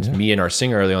Island. Yeah. Me and our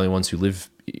singer are the only ones who live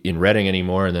in Reading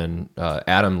anymore. And then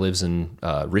Adam lives in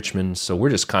Richmond. So we're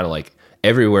just kind of like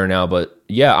everywhere now. But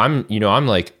yeah, I'm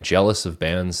like jealous of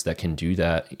bands that can do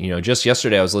that. You know, just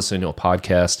yesterday I was listening to a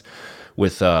podcast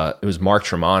with, it was Mark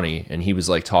Tremonti, and he was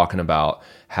like talking about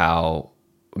how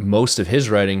most of his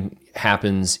writing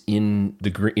happens in the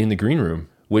green room.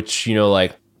 Which, you know,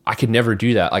 like I could never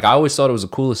do that. Like I always thought it was the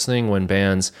coolest thing when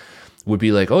bands would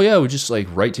be like, oh yeah, we just like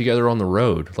write together on the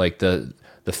road. Like the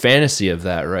fantasy of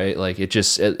that, right? Like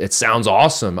it sounds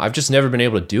awesome. I've just never been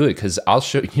able to do it because I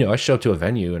show up to a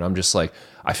venue and I'm just like,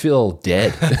 I feel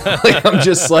dead. Like I'm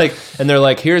just like, and they're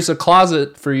like, here's a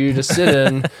closet for you to sit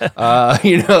in.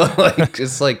 You know, like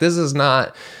it's like, this is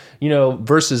not,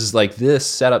 versus like this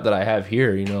setup that I have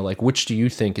here, like which do you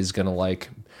think is going to like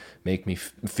make me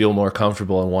feel more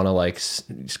comfortable and want to like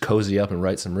cozy up and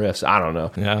write some riffs? I don't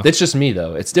know. Yeah. It's just me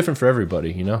though. It's different for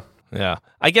everybody, Yeah.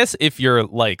 I guess if you're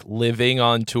like living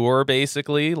on tour,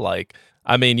 basically, like,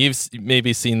 I mean, you've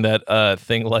maybe seen that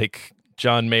thing like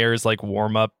John Mayer's like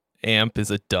warm up amp is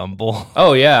a Dumble.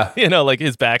 Oh yeah. Like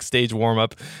his backstage warm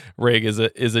up rig is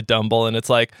a Dumble, and it's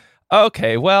like,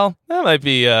 okay, well, that might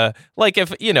be like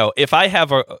if I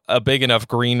have a big enough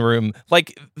green room,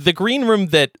 like the green room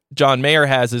that John Mayer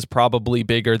has is probably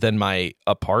bigger than my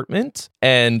apartment,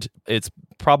 and it's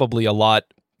probably a lot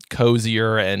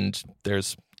cozier, and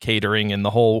there's catering and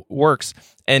the whole works.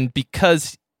 And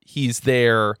because he's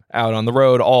there out on the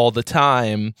road all the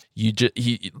time,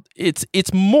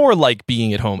 it's more like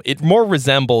being at home. It more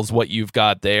resembles what you've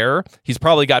got there. He's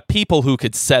probably got people who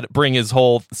could bring his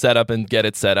whole setup and get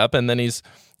it set up, and then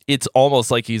it's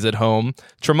almost like he's at home.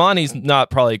 Tremonti's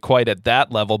not probably quite at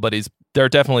that level, but they're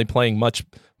definitely playing much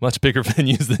bigger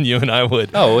venues than you and I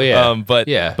would. Oh yeah. But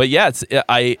yeah,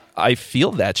 I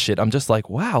feel that shit. I'm just like,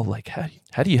 wow, like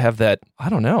how do you have that? I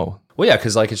don't know. Well, yeah,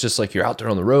 because like it's just like you're out there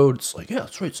on the road. It's like, yeah,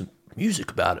 let's write some music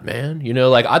about it, man.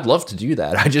 Like I'd love to do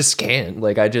that. I just can't.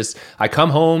 Like I come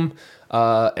home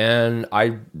and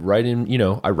I write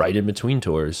in between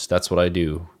tours. That's what I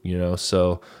do.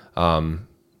 So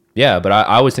yeah. But I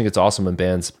always think it's awesome when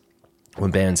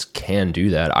bands can do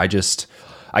that. I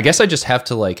guess I just have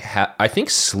to like I think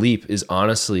sleep is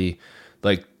honestly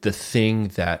like the thing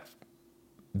that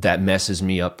messes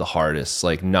me up the hardest.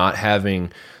 Like not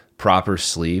having proper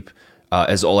sleep.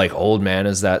 As like old man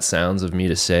as that sounds of me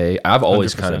to say, I've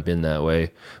always 100%. Kind of been that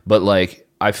way. But like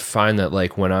I find that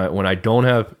like when I don't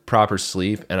have proper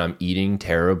sleep and I'm eating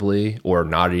terribly or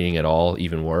not eating at all,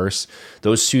 even worse,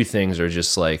 those two things are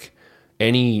just like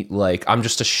I'm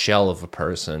just a shell of a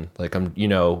person. Like I'm,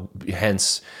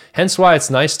 hence why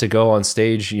it's nice to go on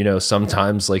stage,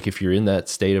 sometimes like if you're in that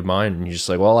state of mind and you're just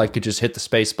like, well, I could just hit the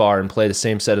space bar and play the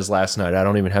same set as last night. I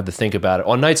don't even have to think about it.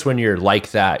 On nights when you're like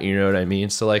that, you know what I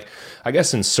mean? So like, I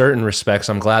guess in certain respects,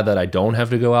 I'm glad that I don't have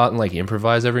to go out and like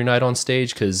improvise every night on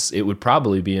stage, because it would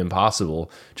probably be impossible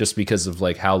just because of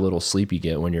like how little sleep you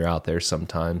get when you're out there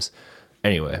sometimes.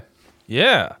 Anyway.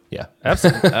 Yeah. Yeah.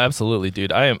 Absolutely,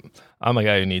 dude. I'm a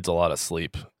guy who needs a lot of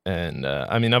sleep, and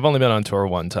I mean, I've only been on tour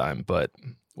one time, but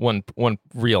one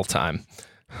real time.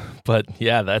 But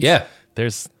yeah,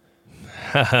 there's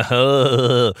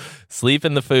sleep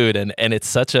in the food, and it's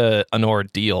such an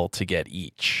ordeal to get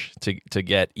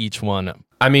each one.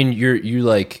 I mean, you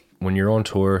like when you're on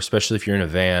tour, especially if you're in a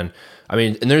van. I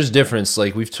mean, and there's a difference.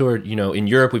 Like we've toured, in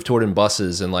Europe, we've toured in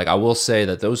buses, and like I will say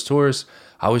that those tours,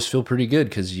 I always feel pretty good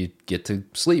because you get to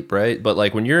sleep, right? But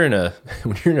like when you're in a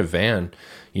van,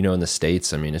 in the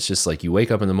States, I mean, it's just like you wake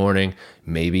up in the morning,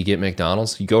 maybe get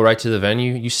McDonald's, you go right to the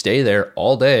venue, you stay there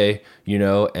all day,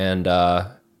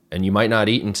 and you might not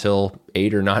eat until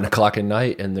 8 or 9 o'clock at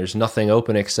night, and there's nothing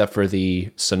open except for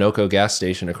the Sunoco gas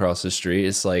station across the street.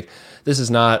 It's like, this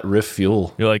is not riff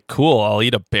fuel. You're like, cool, I'll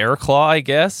eat a bear claw, I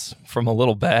guess, from a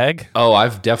little bag. Oh,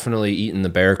 I've definitely eaten the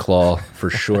bear claw for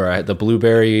sure. I had the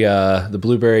blueberries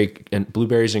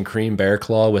and cream bear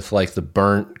claw with like the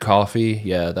burnt coffee.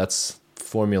 Yeah, that's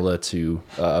formula to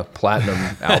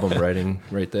platinum album writing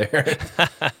right there.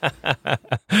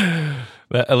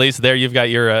 At least there you've got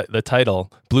your the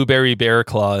title, Blueberry Bear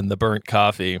Claw and the Burnt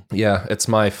Coffee. Yeah, it's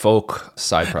my folk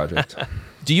side project.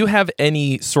 Do you have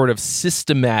any sort of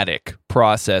systematic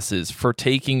processes for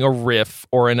taking a riff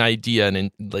or an idea,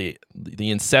 and the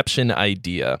inception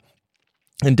idea,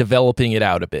 and developing it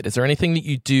out a bit? Is there anything that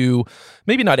you do,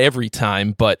 maybe not every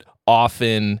time, but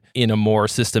often in a more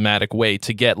systematic way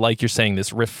to get, like you're saying,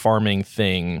 this riff farming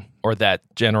thing or that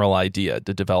general idea,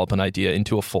 to develop an idea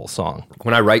into a full song?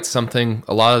 When I write something,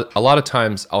 a lot of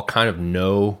times I'll kind of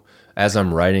know as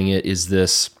I'm writing it, is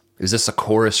this a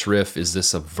chorus riff? Is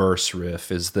this a verse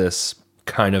riff? Is this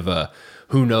kind of a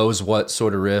who knows what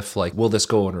sort of riff? Like, will this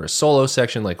go under a solo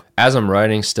section? Like, as I'm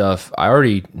writing stuff, I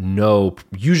already know,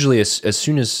 usually as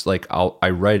soon as like I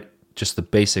write just the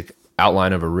basic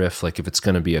outline of a riff, like if it's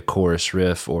going to be a chorus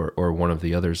riff or one of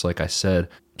the others, like I said.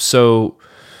 So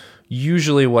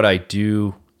usually what I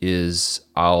do is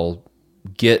I'll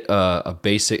get a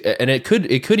basic, and it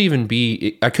could even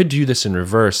be, I could do this in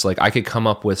reverse. Like I could come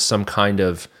up with some kind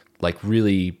of like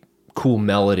really cool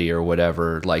melody or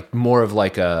whatever, like more of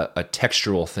like a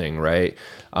textural thing, right?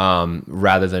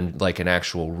 Rather than like an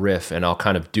actual riff, and I'll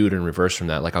kind of do it in reverse from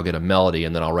that. Like I'll get a melody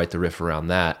and then I'll write the riff around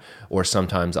that. Or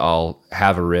sometimes I'll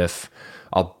have a riff,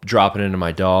 I'll drop it into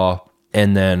my DAW,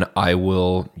 and then I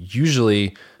will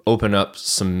usually open up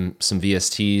some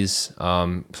VSTs,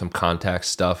 some contact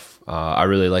stuff. I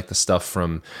really like the stuff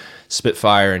from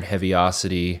Spitfire and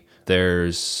Heaviosity.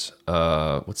 There's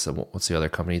what's the other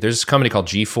company? There's a company called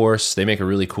GeForce. They make a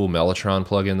really cool Mellotron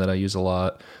plugin that I use a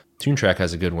lot. TuneTrack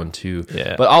has a good one too.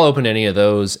 Yeah. But I'll open any of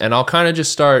those and I'll kind of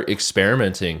just start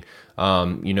experimenting.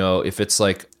 If it's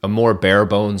like a more bare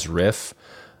bones riff,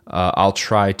 I'll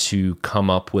try to come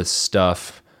up with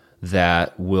stuff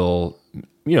that will,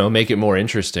 make it more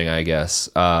interesting, I guess.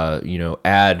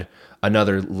 Add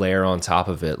another layer on top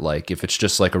of it. Like if it's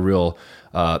just like a real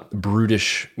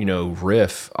brutish,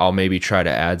 riff, I'll maybe try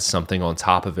to add something on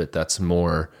top of it that's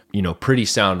more, pretty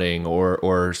sounding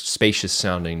or spacious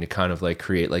sounding to kind of like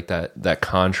create like that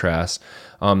contrast.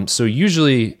 So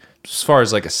usually, as far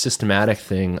as like a systematic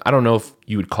thing, I don't know if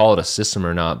you would call it a system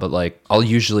or not, but like I'll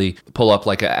usually pull up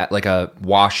like a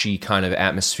washy kind of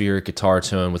atmospheric guitar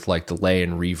tone with like delay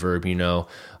and reverb,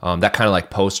 that kind of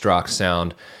like post-rock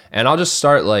sound. And I'll just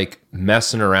start like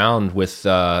messing around with,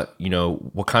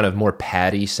 what kind of more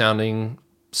paddy sounding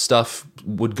stuff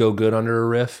would go good under a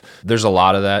riff. There's a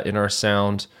lot of that in our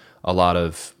sound, a lot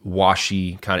of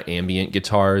washy kind of ambient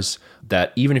guitars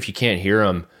that even if you can't hear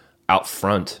them out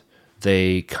front,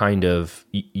 they kind of,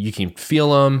 you can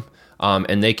feel them,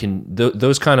 and they can,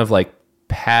 those kind of like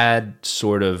pad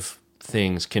sort of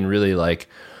things can really like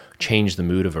change the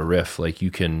mood of a riff. Like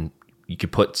you could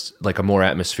put like a more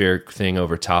atmospheric thing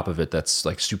over top of it that's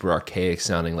like super archaic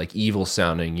sounding, like evil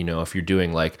sounding, if you're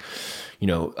doing like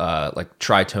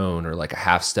tritone or like a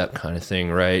half step kind of thing,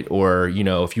 right? Or,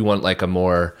 if you want like a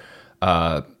more,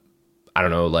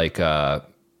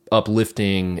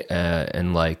 uplifting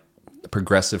and like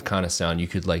progressive kind of sound, you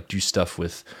could like do stuff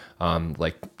with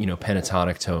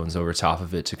pentatonic tones over top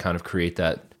of it to kind of create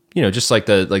that, just like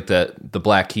the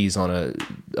black keys on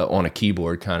a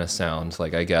keyboard kind of sound,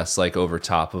 like I guess like over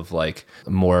top of like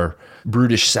more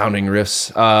brutish sounding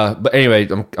riffs. But anyway,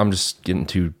 I'm just getting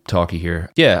too talky here.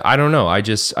 Yeah, I don't know. I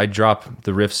drop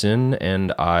the riffs in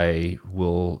and I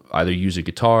will either use a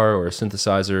guitar or a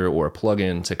synthesizer or a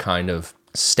plugin to kind of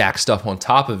stack stuff on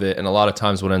top of it. And a lot of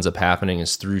times what ends up happening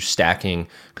is through stacking,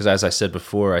 because as I said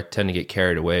before, I tend to get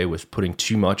carried away with putting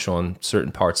too much on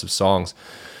certain parts of songs.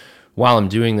 While I'm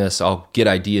doing this, I'll get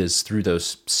ideas through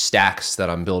those stacks that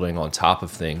I'm building on top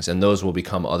of things, and those will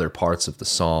become other parts of the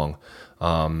song.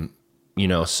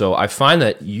 So I find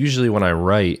that usually when I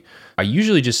write, I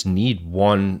usually just need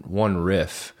one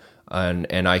riff,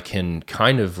 and I can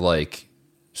kind of like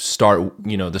start,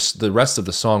 the rest of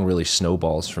the song really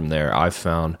snowballs from there, I've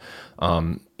found.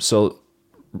 So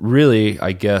really,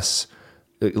 I guess,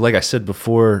 like I said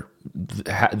before,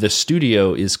 the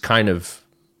studio is kind of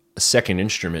a second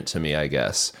instrument to me, I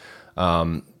guess.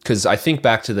 Because I think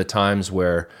back to the times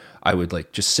where I would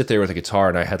like just sit there with a guitar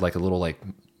and I had like a little like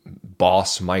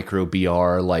Boss Micro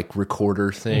BR like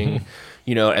recorder thing,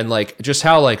 and like just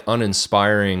how like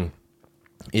uninspiring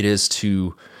it is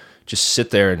to just sit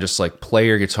there and just like play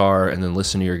your guitar and then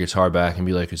listen to your guitar back and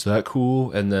be like, is that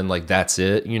cool? And then like, that's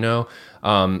it,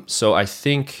 So I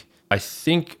think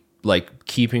like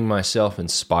keeping myself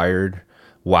inspired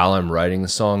while I'm writing the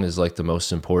song is like the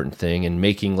most important thing, and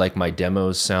making like my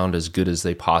demos sound as good as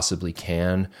they possibly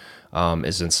can,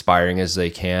 as inspiring as they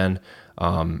can.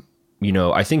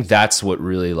 I think that's what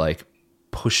really like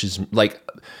pushes, like,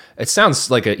 it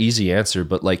sounds like an easy answer,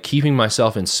 but like keeping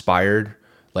myself inspired,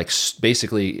 like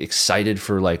basically excited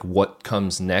for like what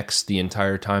comes next the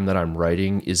entire time that I'm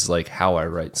writing is like how I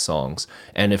write songs.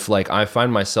 And if like I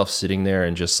find myself sitting there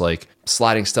and just like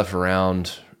sliding stuff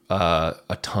around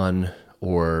a ton,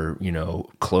 or,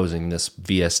 closing this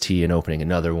VST and opening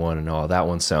another one and that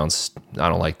one sounds, I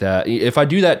don't like that. If I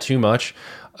do that too much,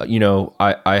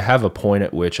 I have a point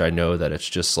at which I know that it's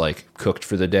just like cooked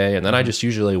for the day, and then I just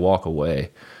usually walk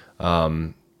away.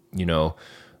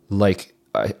 Like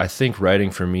I think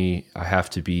writing for me, I have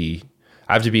to be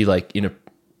like in a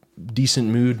decent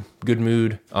mood, good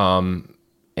mood,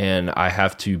 and I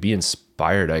have to be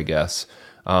inspired, I guess.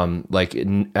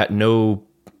 At no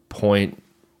point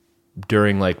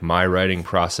during like my writing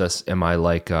process am I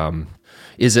like,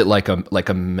 is it like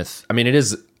a myth? I mean, it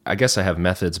is, I guess I have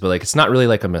methods, but like, it's not really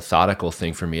like a methodical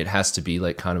thing for me. It has to be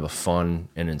like kind of a fun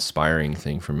and inspiring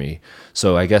thing for me.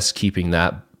 So I guess keeping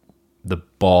the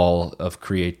ball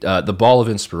of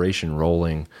inspiration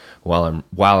rolling while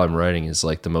I'm writing is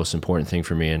like the most important thing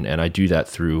for me. And I do that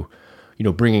through,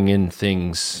 bringing in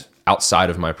things outside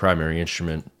of my primary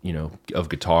instrument, of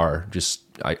guitar.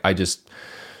 I just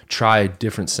try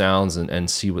different sounds and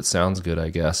see what sounds good, I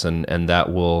guess. And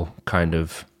that will kind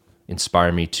of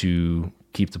inspire me to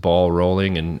keep the ball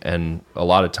rolling. And a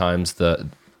lot of times the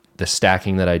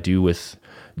stacking that I do with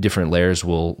different layers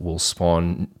will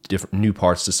spawn different new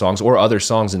parts to songs or other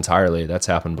songs entirely. That's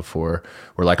happened before,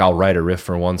 where like I'll write a riff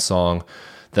for one song,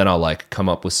 then I'll like come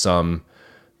up with some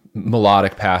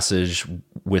melodic passage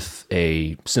with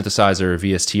a synthesizer or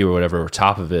VST or whatever over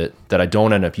top of it that I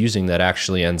don't end up using, that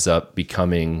actually ends up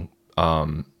becoming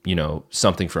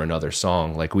something for another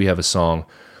song. Like we have a song,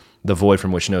 The Void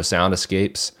from Which No Sound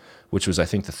Escapes, which was I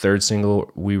think the third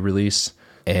single we released,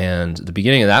 and the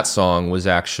beginning of that song was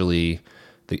actually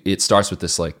it starts with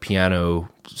this like piano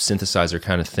synthesizer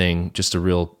kind of thing, just a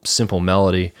real simple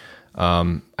melody.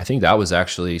 I think that was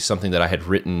actually something that I had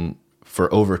written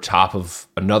for over top of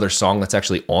another song that's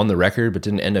actually on the record but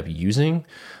didn't end up using.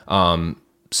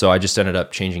 So I just ended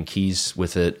up changing keys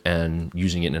with it and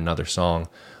using it in another song.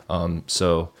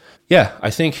 So yeah,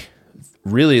 I think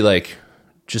really like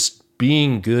just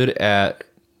being good at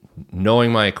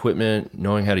knowing my equipment,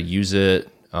 knowing how to use it,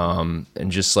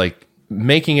 and just like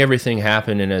making everything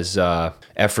happen in as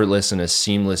effortless and as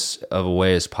seamless of a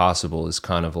way as possible is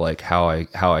kind of like how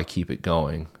I keep it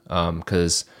going.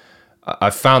 Because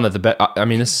I've found that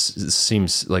this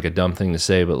seems like a dumb thing to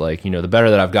say, but like, the better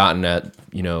that I've gotten at,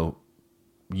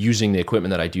 using the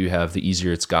equipment that I do have, the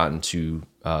easier it's gotten to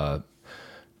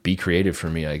be creative for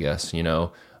me, I guess,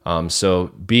 So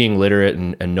being literate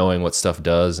and knowing what stuff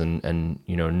does and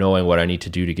knowing what I need to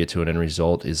do to get to an end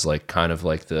result is like kind of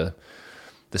like the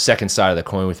second side of the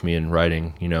coin with me in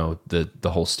writing,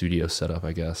 the whole studio setup,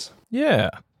 I guess. Yeah.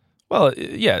 Well,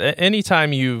 yeah,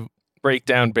 anytime you break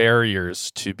down barriers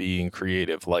to being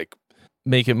creative, like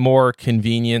make it more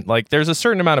convenient, like there's a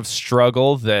certain amount of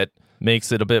struggle that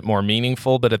makes it a bit more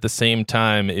meaningful, but at the same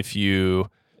time, if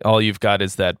all you've got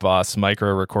is that Boss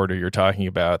micro recorder you're talking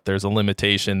about, there's a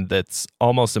limitation that's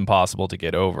almost impossible to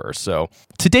get over. So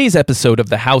today's episode of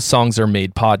the How Songs Are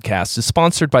Made podcast is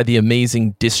sponsored by the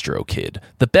amazing DistroKid,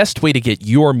 the best way to get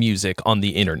your music on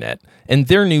the internet, and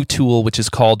their new tool, which is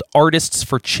called Artists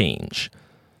for Change.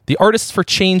 The Artists for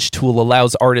Change tool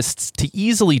allows artists to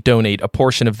easily donate a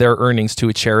portion of their earnings to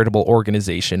a charitable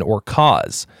organization or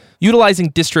cause.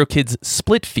 Utilizing DistroKid's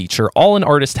split feature, all an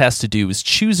artist has to do is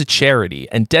choose a charity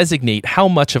and designate how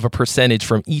much of a percentage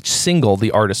from each single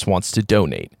the artist wants to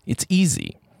donate. It's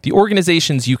easy. The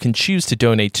organizations you can choose to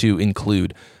donate to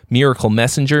include Miracle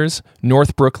Messengers,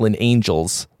 North Brooklyn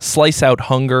Angels, Slice Out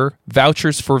Hunger,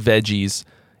 Vouchers for Veggies,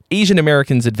 Asian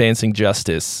Americans Advancing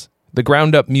Justice, the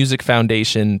Ground Up Music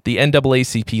Foundation, the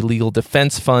NAACP Legal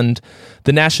Defense Fund,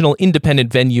 the National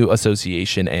Independent Venue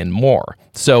Association, and more.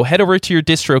 So head over to your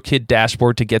DistroKid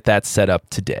dashboard to get that set up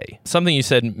today. Something you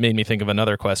said made me think of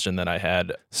another question that I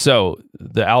had. So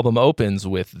the album opens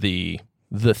with the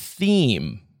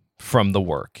theme from the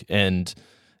work, and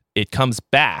it comes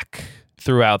back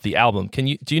throughout the album.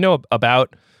 Do you know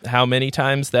about how many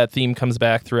times that theme comes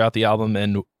back throughout the album,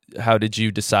 and how did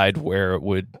you decide where it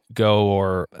would go,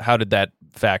 or how did that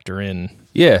factor in?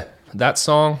 Yeah, that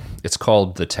song, it's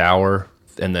called The Tower,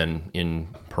 and then in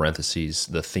parentheses,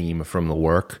 the theme from the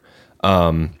work.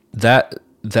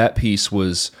 That piece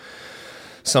was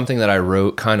something that I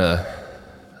wrote kind of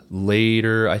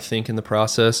later, I think, in the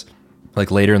process,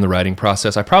 like later in the writing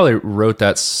process. I probably wrote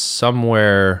that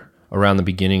somewhere around the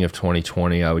beginning of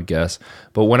 2020, I would guess.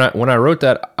 But when I wrote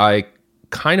that, I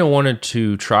kind of wanted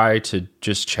to try to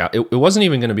just it wasn't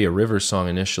even going to be a Rivers song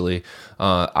initially.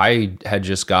 I had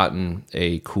just gotten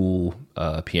a cool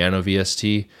piano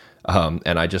VST,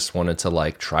 and I just wanted to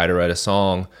like try to write a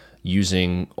song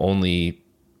using only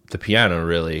the piano,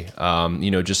 really.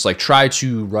 Just like try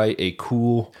to write a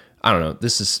cool, I don't know,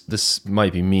 this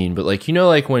might be mean, but like,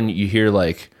 like when you hear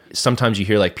like, sometimes you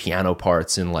hear like piano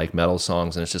parts in like metal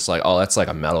songs, and it's just like, oh, that's like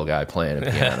a metal guy playing a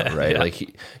piano, right? Yeah. Like,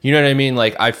 you know what I mean?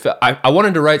 Like I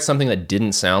wanted to write something that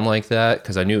didn't sound like that,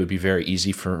 because I knew it would be very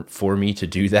easy for me to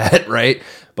do that, right?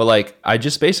 But like, I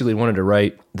just basically wanted to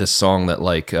write this song that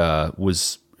like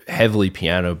was heavily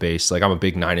piano based. Like, I'm a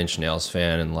big Nine Inch Nails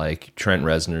fan, and like Trent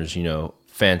Reznor's,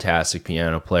 fantastic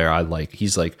piano player.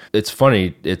 He's like, it's funny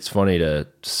to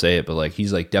say it, but like,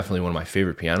 he's like definitely one of my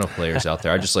favorite piano players out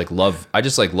there. I just love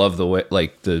the way,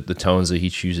 like the tones that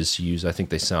he chooses to use. I think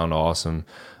they sound awesome.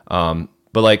 But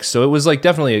like, so it was like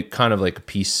definitely a kind of like a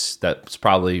piece that's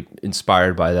probably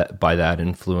inspired by that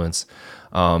influence.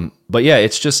 But yeah,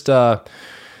 it's just,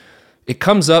 it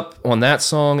comes up on that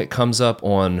song. It comes up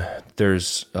on,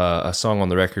 there's a song on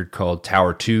the record called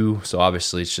Tower 2. So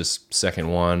obviously it's just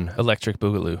second one. Electric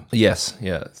Boogaloo. Yes.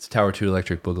 Yeah. It's Tower 2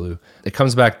 Electric Boogaloo. It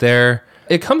comes back there.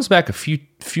 It comes back a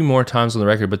few more times on the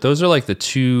record, but those are the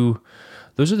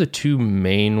two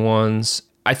main ones.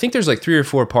 I think there's like 3 or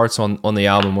 4 parts on the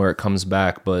album where it comes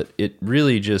back, but it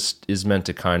really just is meant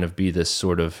to kind of be this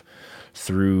sort of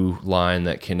through line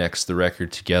that connects the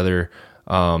record together.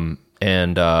 I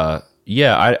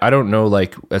don't know,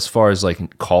 like, as far as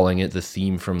like calling it the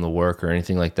theme from the work or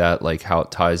anything like that, like how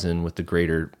it ties in with the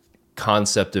greater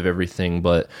concept of everything,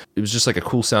 but it was just like a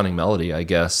cool sounding melody, I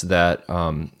guess, that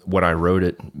when I wrote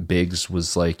it, Biggs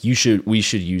was like, we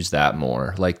should use that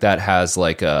more. Like that has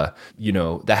like a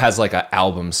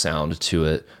album sound to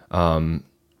it.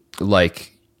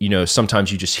 Like, you know,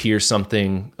 sometimes you just hear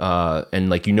something and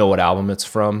like, you know what album it's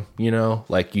from, you know,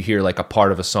 like you hear like a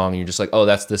part of a song and you're just like, oh,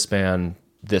 that's this band,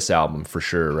 this album for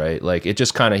sure, right? Like it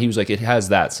just kind of, he was like, it has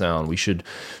that sound. We should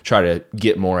try to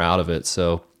get more out of it.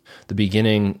 So the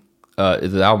beginning,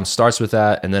 the album starts with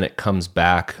that, and then it comes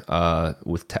back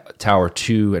with Tower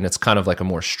 2, and it's kind of like a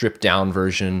more stripped down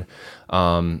version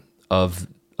of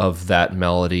that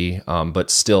melody,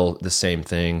 but still the same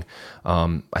thing.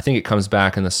 I think it comes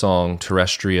back in the song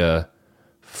Terrestria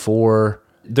 4.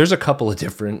 There's a couple of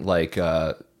different like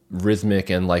rhythmic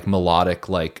and like melodic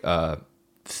like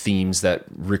themes that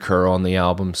recur on the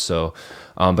album. So,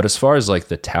 but as far as like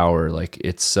the Tower, like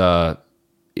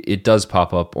it does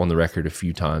pop up on the record a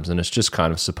few times, and it's just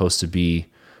kind of supposed to be,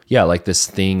 like this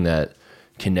thing that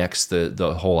connects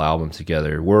the whole album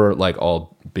together. We're like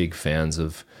all big fans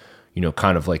of, you know,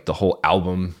 kind of like the whole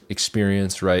album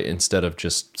experience, right? Instead of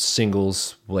just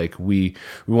singles, like we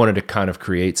wanted to kind of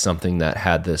create something that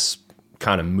had this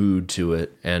kind of mood to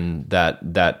it, and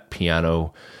that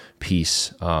piano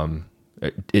piece,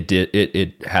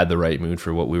 it had the right mood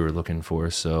for what we were looking for.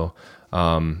 So,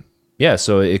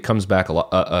 so it comes back a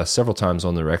lot, several times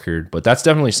on the record, but that's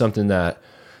definitely something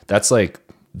that's like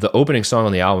the opening song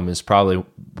on the album is probably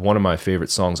one of my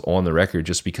favorite songs on the record,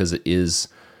 just because it is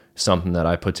something that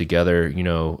I put together, you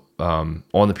know,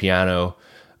 on the piano.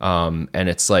 And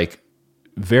it's like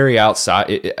very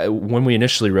outside. When we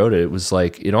initially wrote it, it was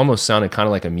like, it almost sounded kind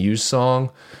of like a Muse song,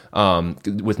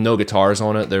 with no guitars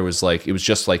on it. There was like, it was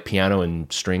just like piano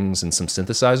and strings and some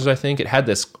synthesizers. I think it had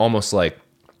this almost like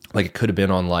it could have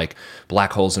been on like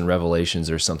Black Holes and Revelations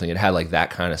or something. It had like that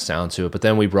kind of sound to it. But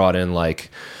then we brought in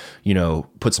like, you know,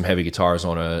 put some heavy guitars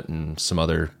on it and some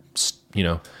other, you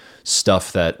know,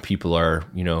 stuff that people are,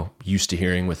 you know, used to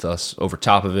hearing with us over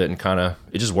top of it, and kind of,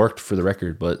 it just worked for the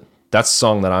record. But that's a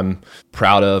song that I'm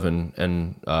proud of, and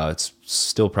it's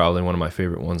still probably one of my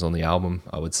favorite ones on the album,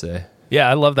 I would say. Yeah,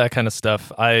 I love that kind of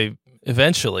stuff. I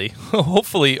eventually,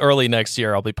 hopefully early next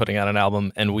year, I'll be putting out an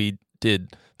album, and we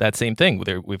did that same thing.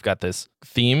 We've got this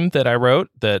theme that I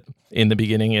wrote that in the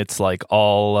beginning, it's like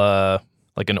all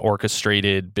like an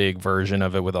orchestrated big version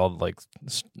of it with all like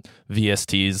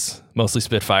VSTs, mostly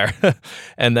Spitfire.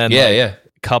 And then a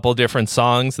couple different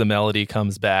songs, the melody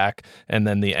comes back, and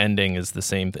then the ending is the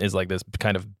same, is like this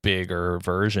kind of bigger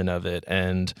version of it.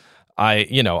 And I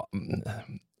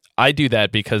do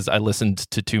that because I listened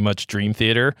to too much Dream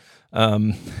Theater.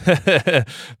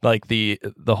 Like the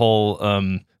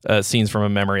whole Scenes from a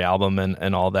Memory album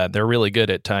and all that. They're really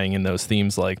good at tying in those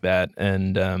themes like that,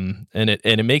 and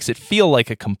it makes it feel like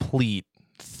a complete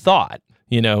thought,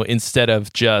 you know, instead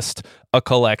of just a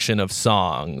collection of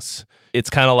songs. It's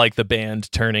kind of like the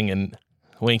band turning and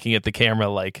winking at the camera,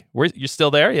 like, you're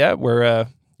still there? Yeah, we're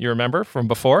you remember from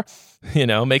before? You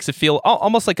know, makes it feel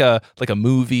almost like a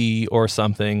movie or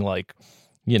something. Like,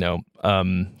 you know,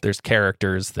 there's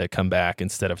characters that come back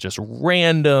instead of just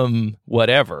random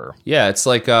whatever. Yeah, it's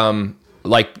like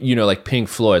you know, like Pink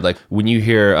Floyd, like when you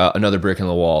hear Another Brick in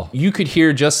the Wall, you could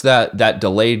hear just that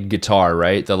delayed guitar,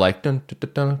 right? The like dun, dun,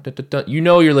 dun, dun, dun, dun. You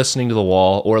know you're listening to The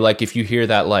Wall. Or like if you hear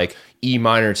that like E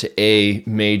minor to A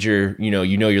major, you know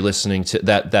you're listening to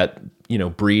that you know,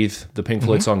 Breathe, the Pink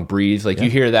Floyd song Breathe. Like you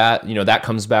hear that, you know, that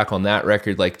comes back on that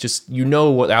record. Like just, you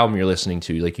know what album you're listening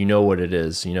to. Like, you know what it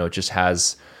is. You know, it just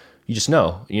has, you just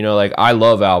know. You know, like I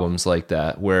love albums like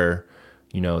that where,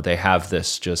 you know, they have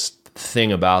this just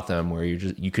thing about them where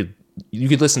you could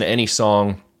listen to any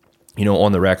song, you know,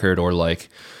 on the record,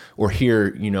 or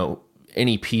hear, you know,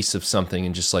 any piece of something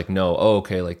and just like know, oh,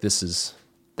 okay, like that's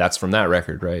from that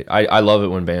record, right? I love it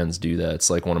when bands do that. It's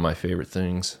like one of my favorite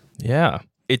things. Yeah.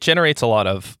 It generates a lot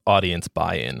of audience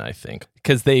buy-in, I think,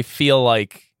 because they feel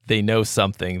like they know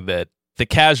something that the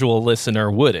casual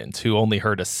listener wouldn't, who only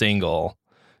heard a single.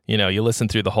 You know, you listen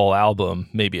through the whole album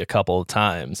maybe a couple of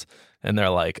times, and they're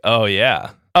like, oh,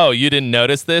 yeah. Oh, you didn't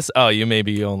notice this? Oh, you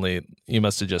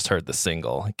must have just heard the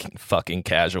single. Fucking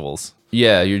casuals.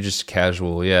 Yeah, you're just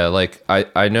casual. Yeah, like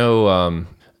I know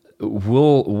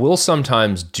we'll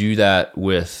sometimes do that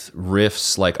with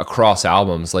riffs like across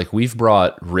albums. Like we've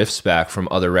brought riffs back from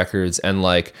other records, and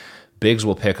like Biggs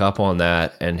will pick up on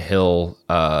that, and he'll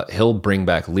bring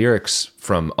back lyrics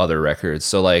from other records.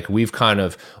 So like we've kind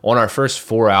of, on our first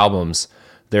 4 albums,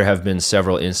 there have been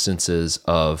several instances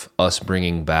of us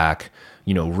bringing back,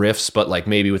 riffs, but like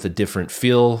maybe with a different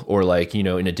feel or like,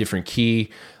 in a different key,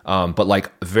 but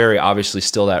like very obviously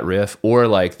still that riff or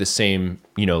like the same,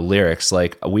 lyrics.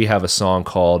 Like we have a song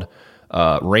called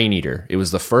Rain Eater. It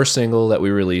was the first single that we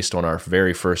released on our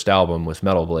very first album with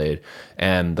Metal Blade.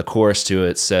 And the chorus to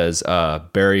it says,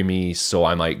 bury me so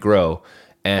I might grow.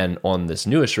 And on this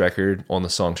newest record, on the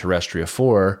song Terrestria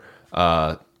 4,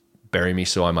 bury me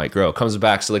so I might grow comes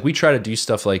back. So like we try to do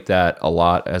stuff like that a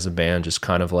lot as a band, just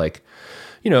kind of like,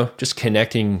 just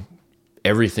connecting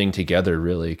everything together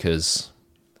really. Cause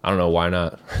I don't know, why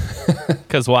not?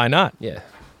 Because why not? Yeah,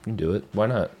 you can do it. Why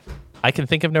not? I can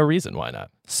think of no reason why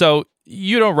not. So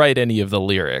you don't write any of the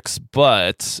lyrics,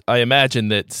 but I imagine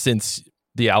that since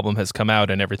the album has come out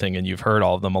and everything, and you've heard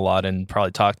all of them a lot and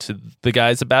probably talked to the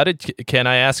guys about it, can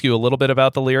I ask you a little bit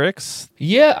about the lyrics?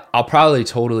 Yeah, I'll probably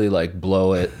totally like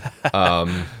blow it.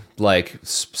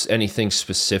 Anything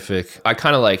specific. I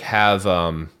kind of like have,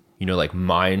 like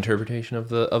my interpretation of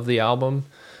the album.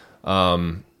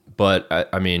 But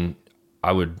I mean,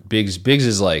 I would Biggs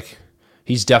is like,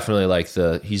 he's definitely like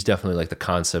the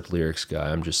concept lyrics guy.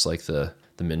 I'm just like the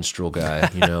minstrel guy,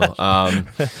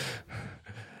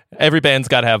 Every band's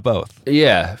got to have both.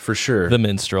 Yeah, for sure. The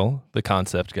minstrel, the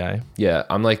concept guy. Yeah,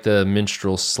 I'm like the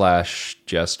minstrel /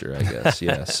 jester, I guess.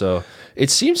 Yeah. So it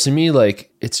seems to me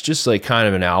like it's just like kind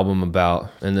of an album about,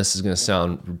 and this is going to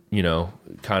sound,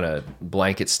 kind of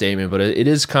blanket statement, but it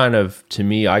is kind of, to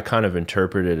me, I kind of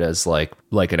interpret it as like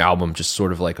an album just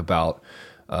sort of like about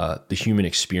the human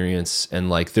experience. And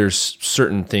like there's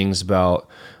certain things about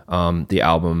the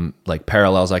album, like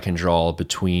parallels I can draw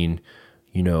between,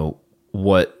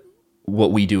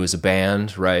 what we do as a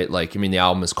band, right? Like, I mean, the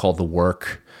album is called The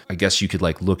Work. I guess you could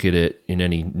like look at it in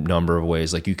any number of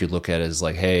ways. Like you could look at it as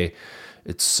like, hey,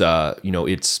 it's,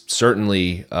 it's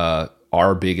certainly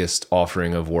our biggest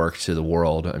offering of work to the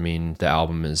world. I mean, the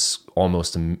album is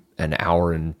almost an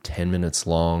hour and 10 minutes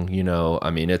long,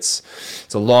 I mean, it's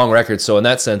a long record. So in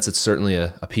that sense, it's certainly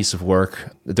a piece of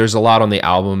work. There's a lot on the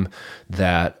album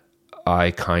that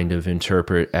I kind of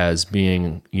interpret as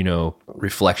being,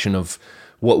 reflection of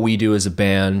what we do as a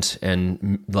band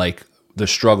and like the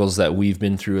struggles that we've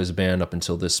been through as a band up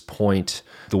until this point,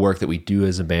 the work that we do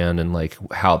as a band and like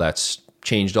how that's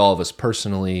changed all of us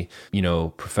personally,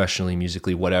 professionally,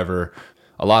 musically, whatever.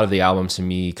 A lot of the album to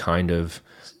me kind of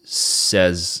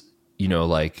says,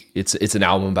 like it's an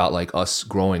album about like us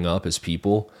growing up as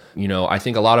people. I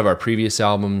think a lot of our previous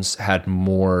albums had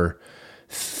more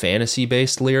fantasy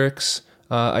based lyrics,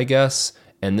 I guess.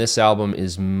 And this album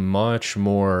is much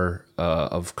more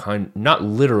of not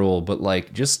literal, but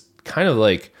like just kind of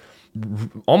like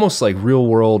almost like real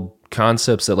world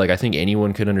concepts that like I think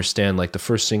anyone could understand. Like the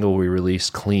first single we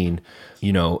released, Clean,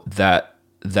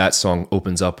 that song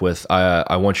opens up with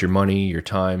I want your money, your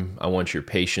time, I want your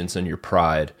patience and your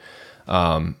pride.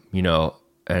 And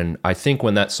I think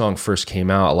when that song first came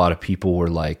out, a lot of people were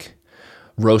like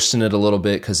roasting it a little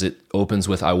bit because it opens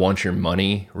with I want your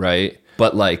money, right?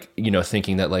 But like,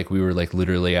 thinking that like we were like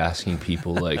literally asking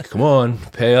people like, come on,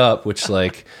 pay up, which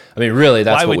like, I mean, really,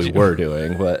 that's what we were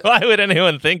doing. But why would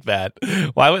anyone think that?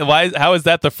 Why? How is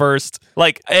that the first?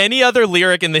 Like any other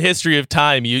lyric in the history of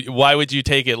time, why would you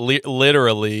take it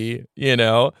literally?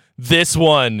 This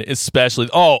one especially.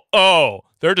 Oh,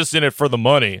 they're just in it for the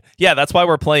money. Yeah, that's why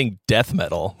we're playing death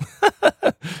metal.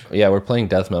 Yeah, we're playing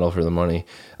death metal for the money.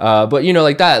 But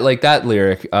like that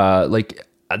lyric,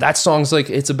 that song's like,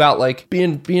 it's about like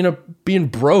being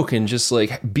broke and just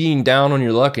like being down on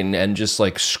your luck and just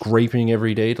like scraping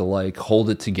every day to like hold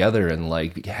it together and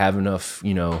like have enough,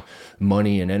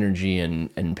 money and energy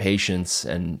and patience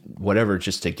and whatever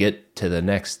just to get to the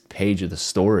next page of the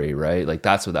story, right? Like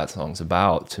that's what that song's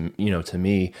about to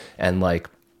me. And like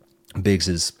Biggs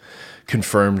has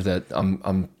confirmed that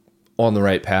I'm on the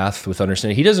right path with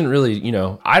understanding. He doesn't really,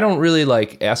 I don't really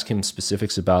like ask him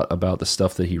specifics about the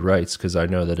stuff that he writes because I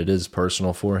know that it is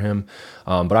personal for him.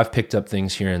 But I've picked up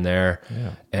things here and there.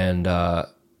 Yeah. And,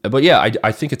 but yeah,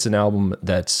 I think it's an album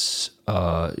that's,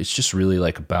 it's just really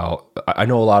like about, I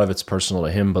know a lot of it's personal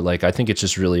to him, but like, I think it's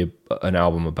just really an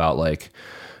album about like,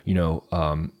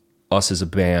 us as a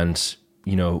band,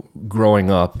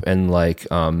 growing up and like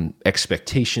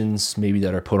expectations maybe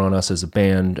that are put on us as a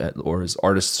band or as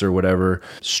artists or whatever,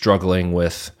 struggling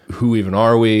with who even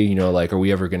are we, like, are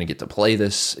we ever going to get to play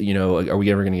this? Are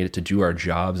we ever going to get to do our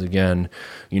jobs again?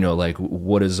 Like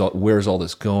where's all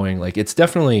this going? Like, it's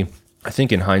definitely I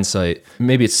think in hindsight,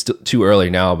 maybe it's still too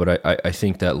early now, but I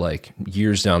think that like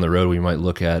years down the road, we might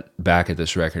look back at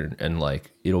this record and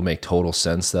like it'll make total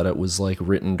sense that it was like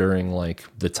written during like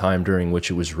the time during which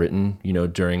it was written, you know,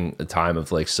 during a time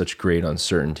of like such great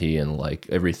uncertainty and like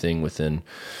everything within,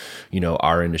 you know,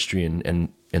 our industry and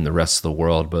the rest of the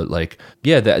world. But like,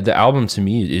 yeah, the album to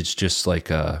me, it's just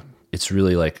like it's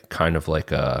really like kind of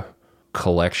like a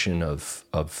collection of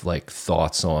like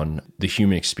thoughts on the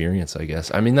human experience, I guess.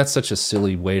 I mean, that's such a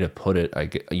silly way to put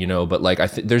it, you know, but like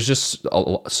there's just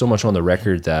so much on the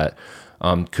record that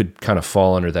could kind of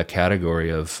fall under that category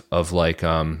of like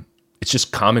it's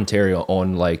just commentary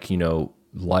on like, you know,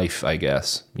 life, I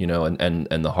guess, you know,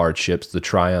 and the hardships, the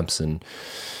triumphs and,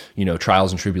 you know,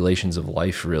 trials and tribulations of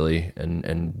life, really,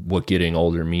 and what getting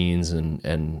older means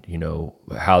and you know,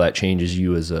 how that changes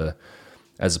you as a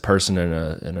person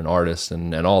and an artist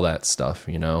and all that stuff,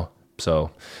 you know?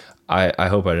 So I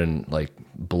hope I didn't like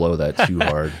blow that too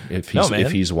hard if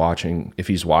he's watching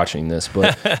this,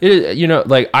 but you know,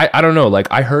 like, I don't know, like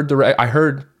I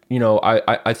heard, you know,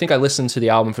 I think I listened to the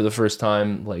album for the first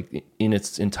time, like in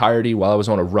its entirety while I was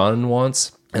on a run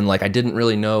once. And like, I didn't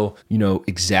really know, you know,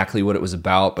 exactly what it was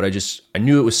about, but I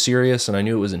knew it was serious and I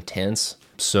knew it was intense.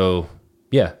 So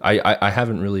yeah, I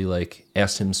haven't really like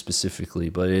asked him specifically,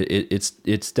 but it's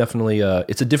definitely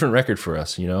it's a different record for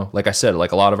us, you know. Like I said,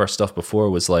 like a lot of our stuff before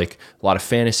was like a lot of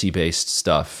fantasy based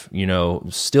stuff, you know,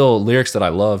 still lyrics that I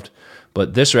loved,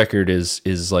 but this record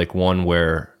is like one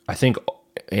where I think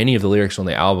any of the lyrics on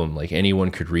the album, like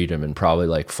anyone could read them and probably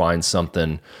like find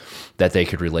something that they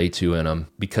could relate to in them,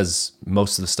 because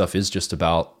most of the stuff is just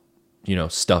about, you know,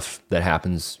 stuff that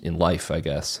happens in life, I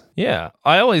guess. Yeah,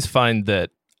 I always find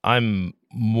that I'm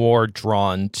more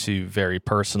drawn to very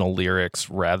personal lyrics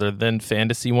rather than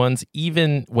fantasy ones,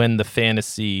 even when the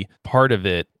fantasy part of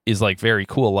it is like very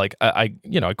cool. Like I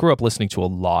grew up listening to a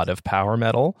lot of power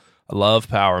metal. I love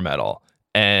power metal,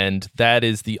 and that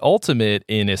is the ultimate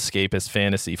in escapist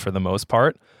fantasy for the most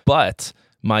part. But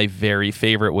my very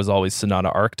favorite was always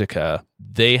Sonata Arctica.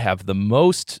 They have the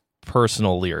most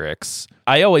personal lyrics.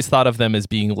 I always thought of them as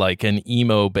being like an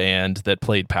emo band that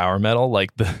played power metal.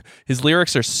 Like his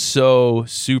lyrics are so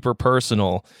super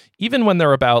personal, even when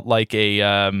they're about like a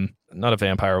not a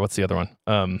vampire. What's the other one?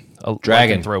 A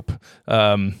dragon,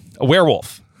 a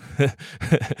werewolf.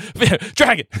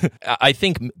 Dragon. I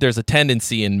think there's a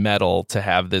tendency in metal to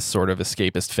have this sort of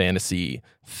escapist fantasy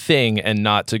thing and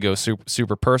not to go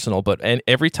super personal. But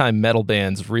every time metal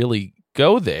bands really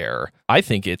go there, I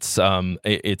think it's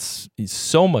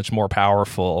so much more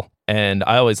powerful, and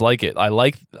I always like it. I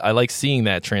like seeing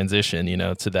that transition, you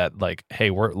know, to that like, hey,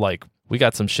 we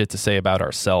got some shit to say about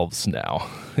ourselves now,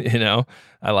 you know.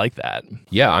 I like that.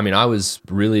 Yeah, I mean, I was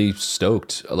really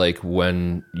stoked like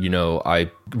when, you know, I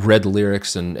read the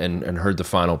lyrics and heard the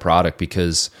final product,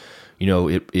 because, you know,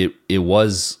 it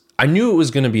was, I knew it was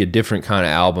going to be a different kind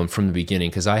of album from the beginning,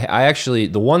 because I actually,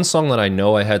 the one song that I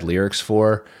know I had lyrics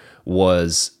for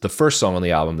was the first song on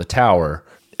the album, The Tower.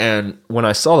 And when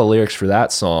I saw the lyrics for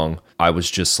that song, I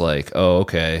was just like, oh,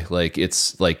 okay, like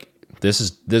it's like this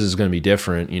is going to be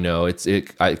different, you know.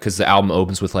 Because the album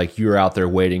opens with like, you're out there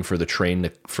waiting for the train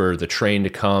to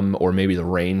come, or maybe the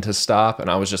rain to stop, and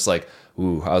I was just like,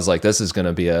 ooh, I was like, this is going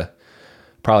to be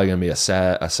probably going to be a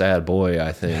sad boy,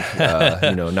 I think.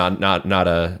 You know, not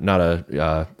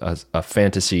a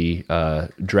fantasy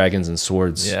dragons and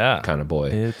swords kind of boy.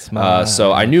 It's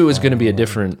so I knew it was going to be a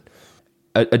different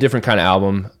kind of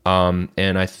album.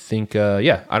 And I think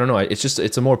I don't know.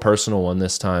 It's a more personal one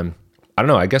this time. I don't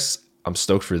know. I guess I'm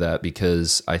stoked for that,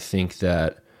 because I think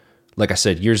that, like I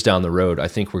said, years down the road, I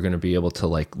think we're going to be able to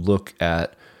like look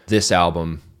at this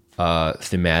album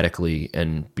thematically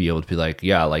and be able to be like,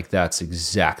 yeah, like that's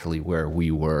exactly where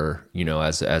we were, you know,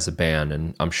 as a band.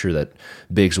 And I'm sure that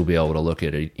Biggs will be able to look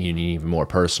at it in an even more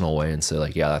personal way and say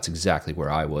like, yeah, that's exactly where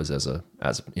I was as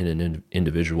an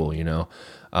individual, you know.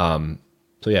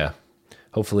 So yeah,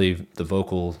 hopefully the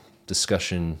vocal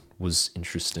discussion was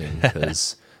interesting,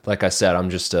 because like I said,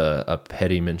 I'm just a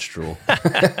petty minstrel.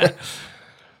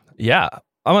 Yeah,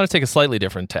 I'm going to take a slightly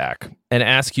different tack and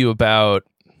ask you about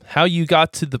how you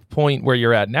got to the point where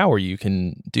you're at now, where you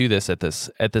can do this at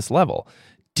this level.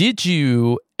 Did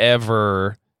you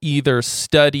ever either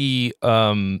study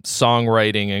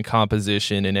songwriting and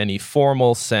composition in any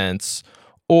formal sense,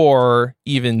 or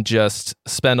even just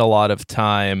spend a lot of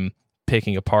time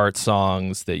picking apart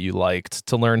songs that you liked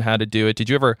to learn how to do it? Did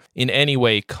you ever in any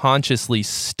way consciously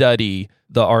study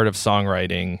the art of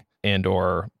songwriting and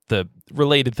or the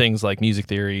related things like music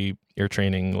theory, ear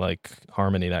training, like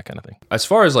harmony, that kind of thing? As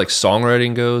far as like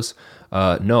songwriting goes,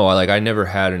 no, I never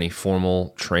had any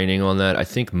formal training on that. I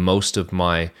think most of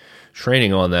my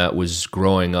training on that was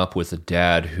growing up with a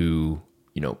dad who,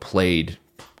 played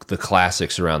the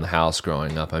classics around the house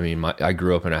growing up. I mean, I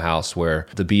grew up in a house where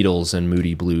the Beatles and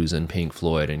Moody Blues and Pink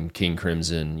Floyd and King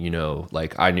Crimson,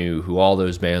 like I knew who all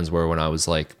those bands were when I was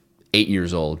like 8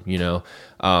 years old,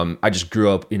 I just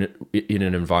grew up in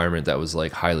an environment that was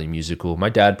like highly musical. My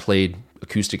dad played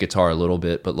acoustic guitar a little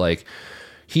bit, but like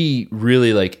he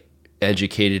really like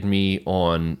educated me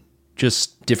on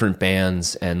just different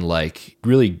bands and like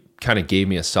really kind of gave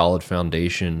me a solid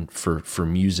foundation for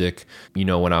music,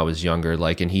 when I was younger,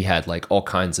 like, and he had like all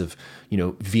kinds of,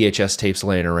 VHS tapes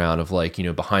laying around of like,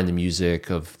 behind the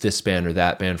music of this band or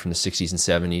that band from the 60s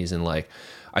and 70s. And like,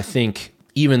 I think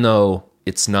even though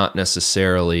it's not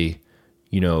necessarily,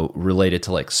 related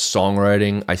to like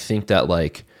songwriting, I think that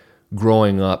like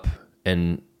growing up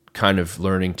and kind of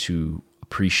learning to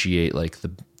appreciate like the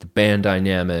band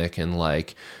dynamic and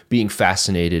like being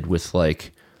fascinated with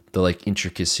like the like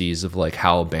intricacies of like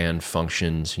how a band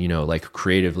functions, like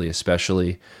creatively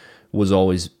especially, was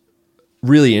always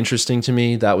really interesting to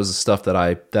me. That was the stuff that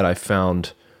I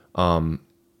found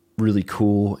really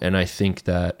cool. And I think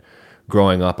that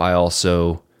growing up, I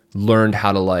also learned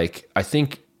how to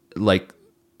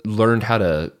learned how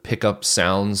to pick up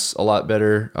sounds a lot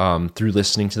better through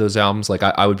listening to those albums. Like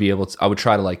I would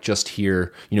try to like just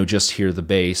hear the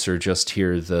bass or just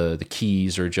hear the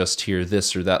keys or just hear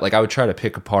this or that. Like I would try to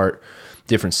pick apart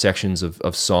different sections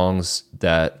of songs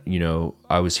that,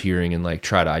 I was hearing and like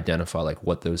try to identify like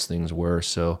what those things were.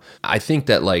 So I think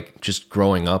that like just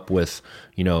growing up with,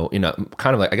 in a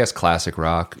kind of like, I guess, classic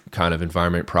rock kind of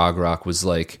environment, prog rock was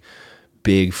like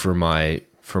big for my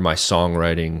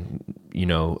songwriting,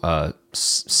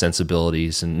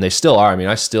 sensibilities, and they still are. I mean,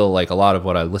 I still like a lot of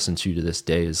what I listen to this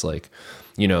day is like,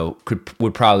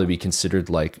 would probably be considered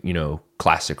like,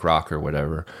 classic rock or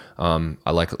whatever.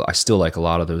 I still like a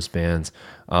lot of those bands.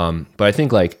 But I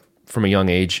think like from a young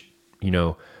age,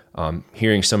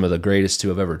 hearing some of the greatest to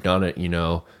have ever done it,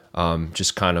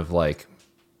 just kind of like,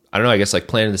 I don't know, I guess like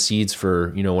planted the seeds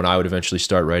for, when I would eventually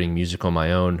start writing music on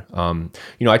my own.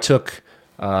 I took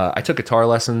guitar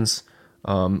lessons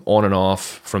on and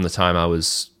off from the time I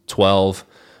was 12.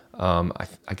 I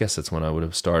guess that's when I would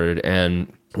have started,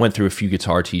 and went through a few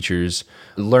guitar teachers,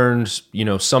 learned,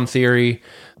 some theory.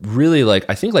 Really, like,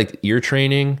 I think like ear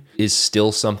training is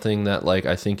still something that like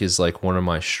I think is like one of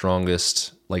my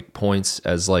strongest like points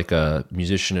as like a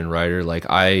musician and writer. Like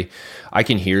I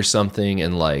can hear something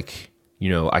and like,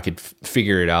 I could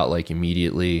figure it out like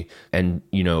immediately and,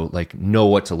 like know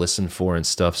what to listen for and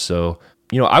stuff. So,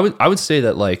 I would say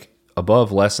that like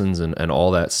above lessons and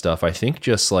all that stuff, I think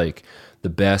just like the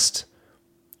best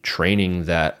training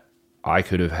that I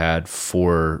could have had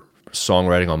for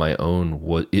songwriting on my own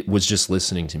was just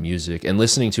listening to music and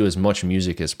listening to as much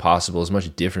music as possible, as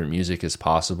much different music as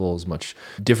possible, as much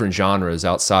different genres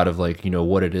outside of like,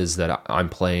 what it is that I'm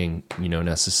playing,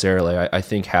 necessarily. I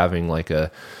think having like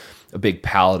a big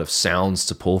palette of sounds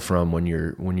to pull from when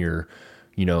you're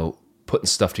putting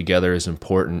stuff together is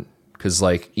important. Because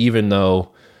like, even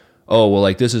though,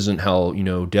 like this isn't how,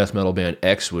 death metal band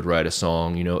X would write a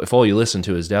song, if all you listen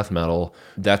to is death metal,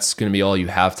 that's going to be all you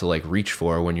have to like reach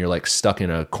for when you're like stuck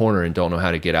in a corner and don't know how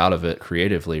to get out of it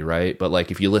creatively, right? But like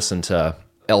if you listen to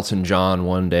Elton John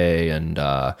one day and,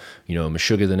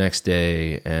 Meshuggah the next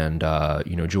day and,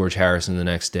 George Harrison the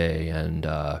next day and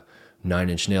 9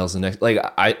 Inch Nails the next, like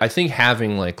I think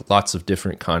having like lots of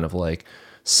different kind of like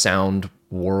sound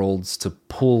worlds to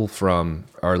pull from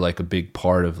are like a big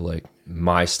part of like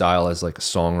my style as like a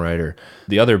songwriter.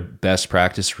 The other best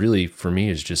practice really for me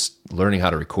is just learning how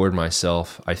to record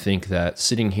myself. I think that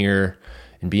sitting here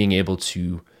and being able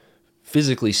to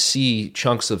physically see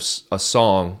chunks of a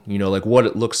song, like what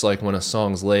it looks like when a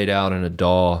song's laid out in a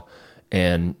DAW,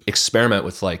 and experiment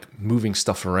with like moving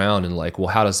stuff around and like, well,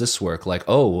 how does this work? Like,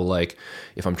 like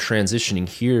if I'm transitioning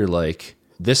here, like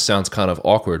this sounds kind of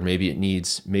awkward. Maybe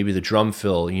the drum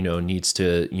fill, needs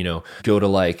to, go to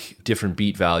like different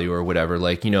beat value or whatever.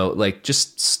 Like, like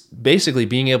just basically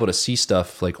being able to see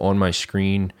stuff like on my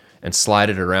screen and slide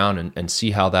it around and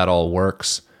see how that all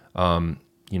works,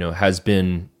 has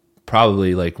been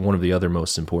probably like one of the other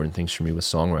most important things for me with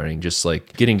songwriting. Just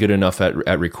like getting good enough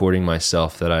at recording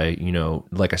myself that I,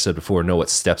 like I said before, know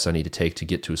what steps I need to take to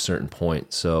get to a certain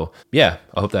point. So yeah,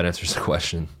 I hope that answers the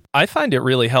question. I find it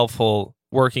really helpful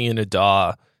working in a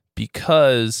DAW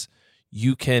because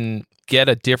you can get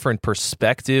a different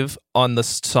perspective on the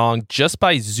song just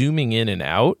by zooming in and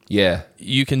out. Yeah.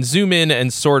 You can zoom in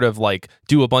and sort of like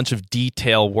do a bunch of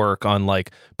detail work on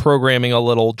like programming a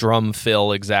little drum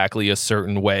fill exactly a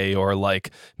certain way, or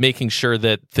like making sure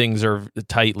that things are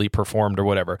tightly performed or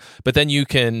whatever. But then you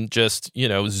can just,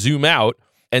 zoom out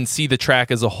and see the track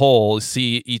as a whole,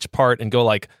 see each part and go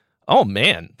like, oh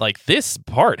man, like this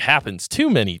part happens too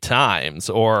many times,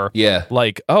 or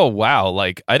like, oh wow,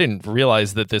 like I didn't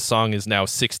realize that this song is now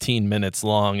 16 minutes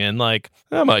long, and like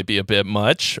that might be a bit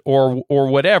much, or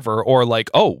whatever, or like,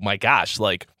 oh my gosh,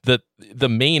 like the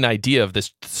main idea of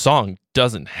this song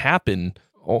doesn't happen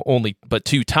only but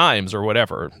 2 times or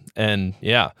whatever. And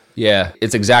yeah,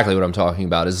 it's exactly what I'm talking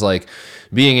about, is like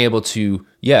being able to,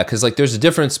 because like there's a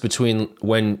difference between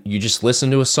when you just listen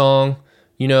to a song,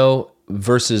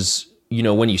 versus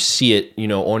when you see it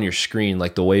on your screen,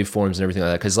 like the waveforms and everything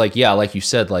like that. Because like like you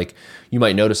said, like you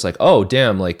might notice like, oh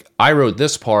damn, like I wrote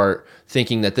this part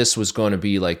thinking that this was going to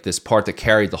be like this part that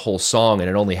carried the whole song, and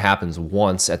it only happens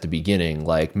once at the beginning.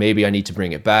 Like maybe I need to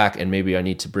bring it back, and maybe I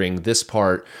need to bring this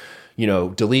part,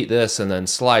 delete this and then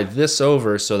slide this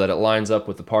over so that it lines up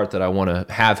with the part that I want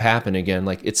to have happen again.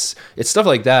 Like it's stuff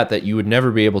like that you would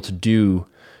never be able to do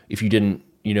if you didn't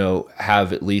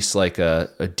have at least like a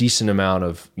decent amount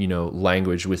of,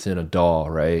 language within a DAW,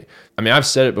 right? I mean, I've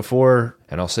said it before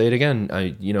and I'll say it again.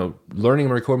 Learning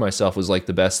to record myself was like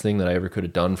the best thing that I ever could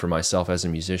have done for myself as a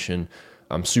musician.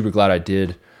 I'm super glad I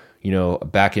did,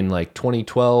 back in like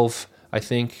 2012, I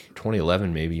think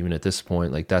 2011, maybe even at this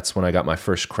point, like that's when I got my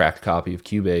first cracked copy of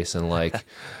Cubase. And like,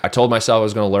 I told myself I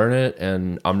was going to learn it,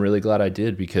 and I'm really glad I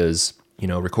did, because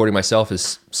recording myself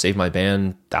has saved my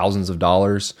band thousands of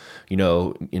dollars,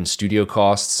 in studio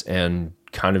costs, and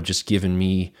kind of just given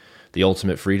me the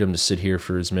ultimate freedom to sit here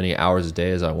for as many hours a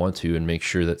day as I want to and make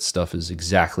sure that stuff is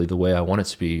exactly the way I want it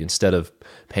to be, instead of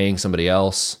paying somebody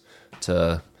else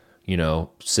to,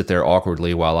 sit there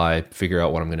awkwardly while I figure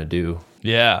out what I'm going to do.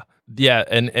 Yeah. Yeah.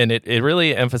 And it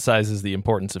really emphasizes the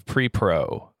importance of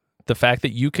pre-pro. The fact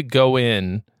that you could go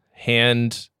in,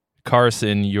 hand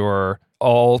Carson your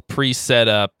all pre-set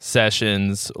up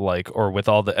sessions, like, or with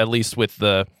all the, at least with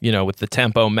the, with the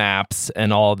tempo maps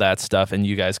and all that stuff, and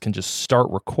you guys can just start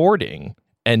recording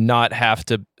and not have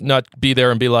to not be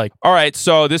there and be like, all right,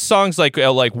 so this song's like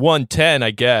 110,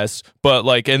 I guess, but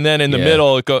like, and then in the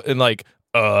middle it go and like,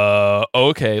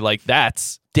 okay, like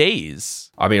that's days.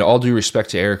 I mean, all due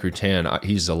respect to Eric Rutan,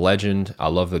 he's a legend. I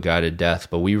love the guy to death,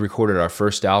 but we recorded our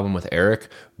first album with Eric,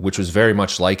 which was very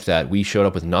much like that. We showed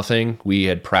up with nothing. We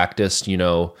had practiced,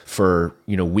 for,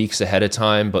 weeks ahead of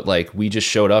time, but like we just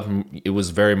showed up and it was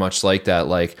very much like that.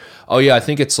 Like, oh yeah, I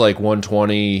think it's like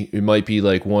 120. It might be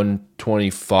like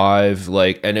 125.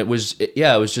 Like, and it was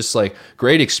just like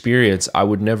great experience. I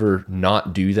would never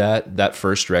not do that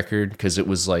first record, because it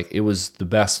was the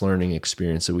best learning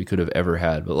experience that we could have ever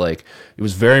had. But like, it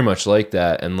was very much like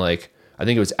that. And like, I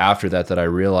think it was after that I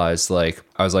realized, like,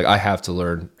 I was like, I have to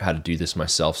learn how to do this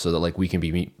myself so that like we can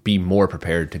be more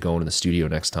prepared to go into the studio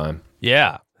next time.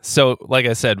 Yeah. So like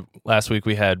I said, last week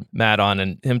we had Matt on,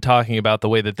 and him talking about the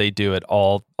way that they do it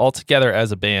all together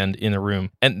as a band in a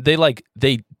room. And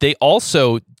they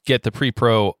also get the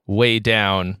pre-pro way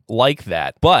down like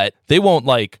that, but they won't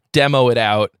like demo it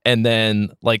out and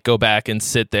then like go back and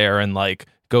sit there and like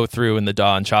go through in the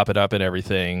DAW and chop it up and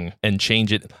everything and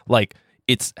change it. Like,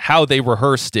 it's how they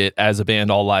rehearsed it as a band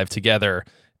all live together,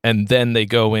 and then they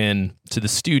go in to the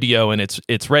studio and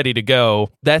it's ready to go.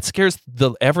 That scares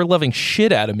the ever-loving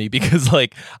shit out of me, because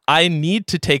like I need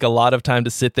to take a lot of time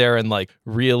to sit there and like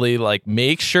really like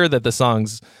make sure that the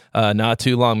song's not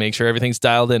too long, make sure everything's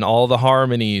dialed in, all the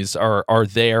harmonies are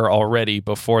there already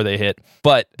before they hit.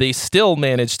 But they still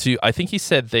managed to, I think he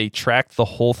said they tracked the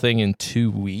whole thing in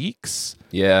 2 weeks.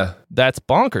 Yeah. That's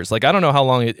bonkers. Like, I don't know how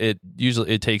long it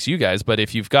usually takes you guys, but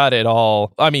if you've got it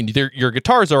all, I mean, your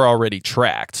guitars are already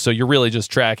tracked. So you're really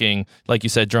just tracking, like you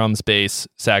said, drums, bass,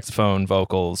 saxophone,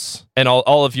 vocals, and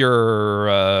all of your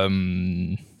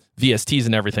VSTs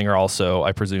and everything are also,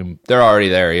 I presume. They're already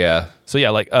there, yeah. So yeah,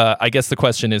 like, I guess the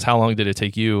question is, how long did it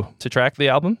take you to track the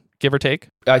album, give or take?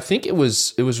 I think it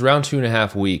was around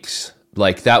 2.5 weeks.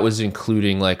 Like, that was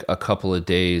including like a couple of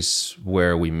days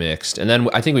where we mixed, and then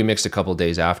I think we mixed a couple of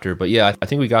days after. But yeah, I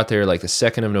think we got there like the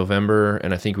 2nd of November,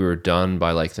 and I think we were done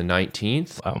by like the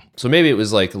 19th. Wow. So maybe it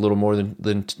was like a little more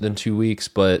than 2 weeks.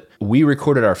 But we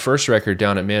recorded our first record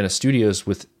down at Mana Studios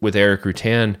with Eric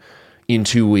Rutan in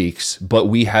 2 weeks, but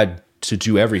we had to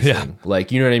do everything. Yeah.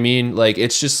 Like, you know what I mean? Like,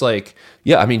 it's just like,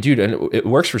 yeah, I mean, dude, and it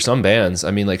works for some bands. I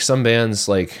mean, like, some bands,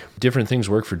 like, different things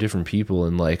work for different people.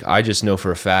 And like, I just know for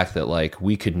a fact that like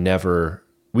we could never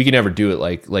we can never do it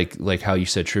like how you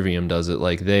said Trivium does it.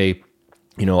 Like they,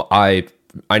 you know, I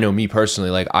know me personally,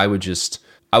 like I would,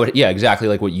 yeah, exactly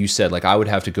like what you said. Like I would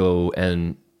have to go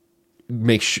and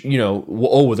make sure, you know,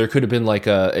 oh, there could have been like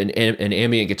an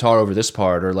ambient guitar over this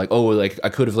part, or like, oh, like I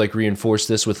could have like reinforced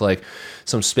this with like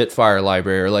some Spitfire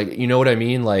library, or like, you know what I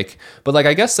mean? Like, but like,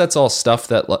 I guess that's all stuff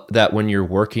that when you're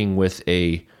working with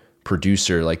a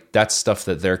producer, like that's stuff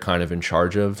that they're kind of in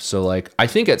charge of. So like, I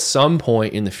think at some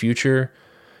point in the future,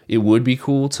 it would be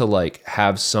cool to like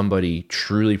have somebody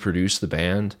truly produce the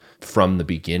band from the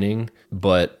beginning.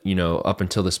 But, you know, up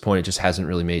until this point, it just hasn't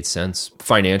really made sense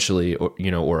financially or, you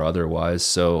know, or otherwise.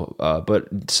 So, but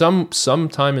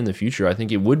sometime in the future, I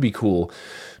think it would be cool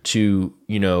to,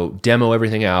 you know, demo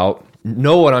everything out,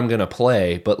 know what I'm going to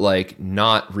play, but like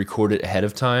not record it ahead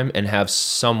of time, and have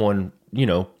someone, you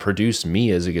know, produce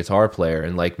me as a guitar player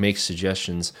and like make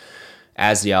suggestions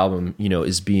as the album, you know,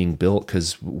 is being built.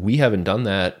 Cause we haven't done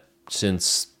that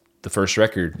since the first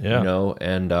record, you know,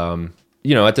 and,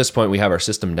 you know, at this point we have our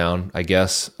system down, I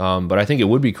guess. But I think it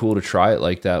would be cool to try it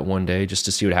like that one day just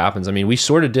to see what happens. I mean, we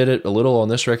sort of did it a little on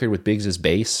this record with Biggs's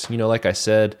bass, you know, like I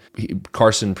said,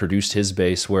 Carson produced his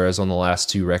bass, whereas on the last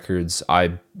two records,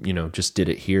 I, you know, just did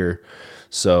it here.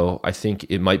 So I think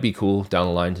it might be cool down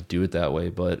the line to do it that way.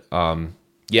 But,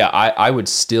 yeah, I would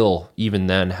still even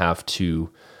then have to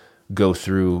go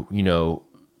through, you know,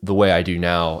 the way I do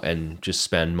now and just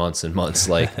spend months and months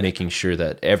like making sure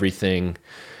that everything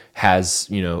has,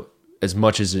 you know, as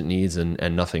much as it needs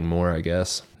and nothing more, I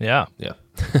guess. Yeah. Yeah.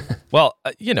 Well,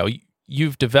 you know,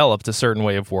 you've developed a certain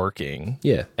way of working.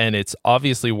 Yeah. And it's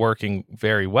obviously working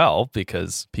very well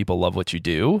because people love what you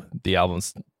do. The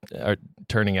albums are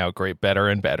turning out great, better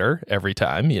and better every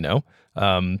time, you know.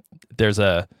 There's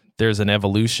an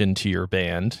evolution to your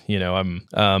band, you know.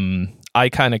 I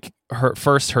kind of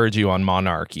first heard you on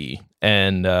Monarchy,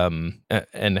 and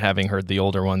having heard the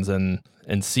older ones and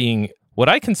seeing what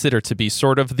I consider to be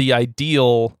sort of the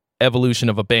ideal evolution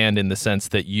of a band, in the sense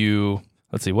that you,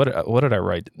 let's see, what did I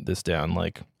write this down?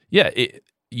 Like, yeah,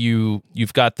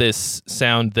 you've got this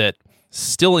sound that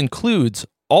still includes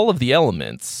all of the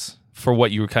elements for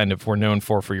what you kind of were known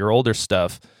for your older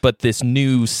stuff, but this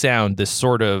new sound, this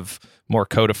sort of more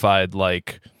codified,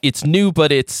 like it's new,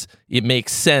 but it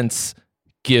makes sense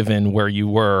given where you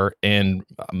were and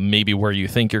maybe where you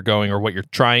think you're going or what you're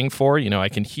trying for. You know, I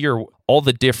can hear all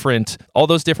those different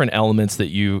elements that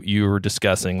you were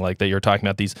discussing, like that you're talking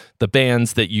about, the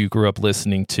bands that you grew up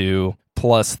listening to,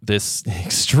 plus this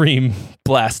extreme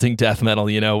blasting death metal,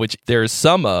 you know, which there's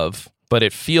some of, but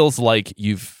it feels like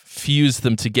you've fused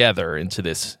them together into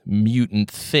this mutant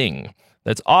thing.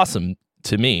 That's awesome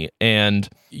to me. And,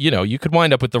 you know, you could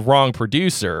wind up with the wrong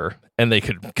producer and they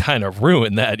could kind of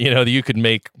ruin that. You know, you could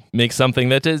make something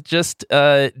that is just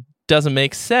doesn't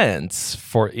make sense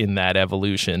in that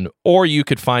evolution. Or you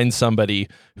could find somebody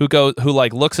who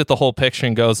like looks at the whole picture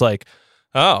and goes like,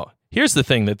 oh, here's the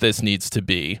thing that this needs to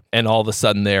be, and all of a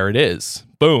sudden there it is.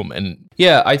 Boom. And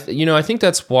yeah, I think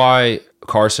that's why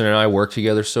Carson and I work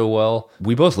together so well.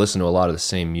 We both listen to a lot of the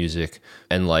same music,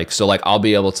 and like, so like I'll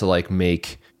be able to like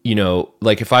make, you know,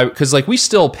 like because like we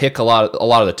still pick a lot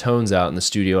of the tones out in the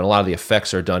studio, and a lot of the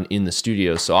effects are done in the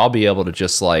studio. So I'll be able to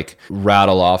just like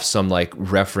rattle off some like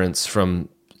reference from,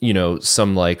 you know,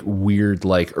 some like weird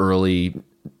like early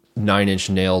Nine Inch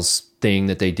Nails thing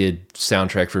that they did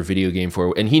soundtrack for a video game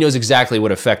for, and he knows exactly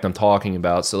what effect I'm talking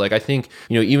about. So like I think,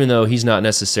 you know, even though he's not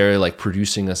necessarily like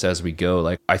producing us as we go,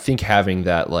 like I think having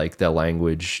that like that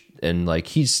language, and like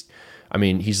he's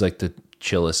like the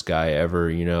chillest guy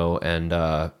ever, you know, and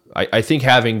I think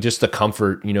having just the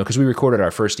comfort, you know, because we recorded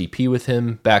our first EP with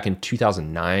him back in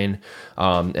 2009,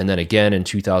 and then again in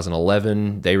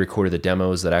 2011 they recorded the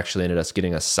demos that actually ended up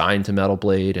getting us signed to Metal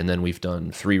Blade, and then we've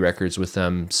done 3 records with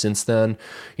them since then.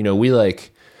 You know,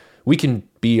 we can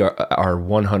be our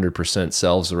 100%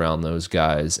 selves around those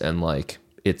guys, and like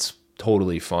it's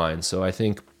totally fine. So I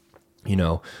think, you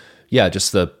know, yeah,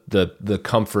 just the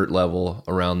comfort level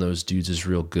around those dudes is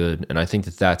real good. And I think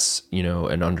that that's, you know,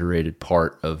 an underrated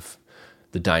part of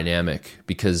the dynamic,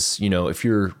 because, you know, if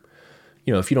you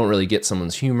don't really get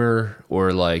someone's humor,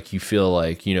 or like you feel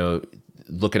like, you know,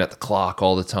 looking at the clock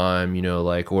all the time, you know,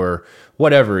 like, or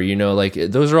whatever, you know, like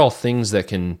those are all things that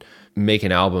can make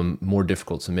an album more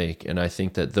difficult to make. And I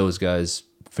think that those guys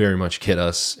very much get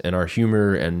us, and our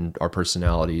humor and our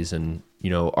personalities and, you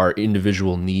know, our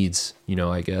individual needs, you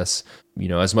know, I guess, you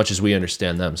know, as much as we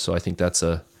understand them. So I think that's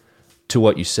to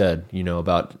what you said, you know,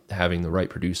 about having the right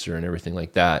producer and everything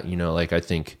like that, you know, like I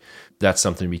think that's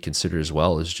something to be considered as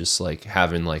well, is just like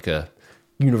having like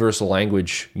universal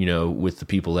language, with the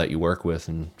people that you work with,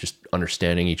 and just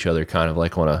understanding each other kind of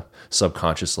like on a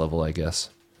subconscious level, I guess.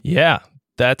 Yeah,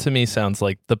 that to me sounds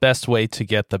like the best way to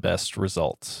get the best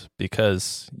results,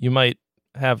 because you might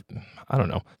have, I don't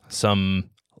know, some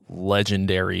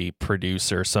legendary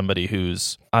producer, somebody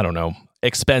who's, I don't know,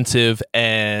 expensive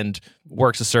and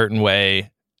works a certain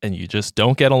way, and you just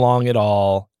don't get along at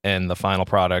all, and the final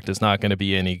product is not going to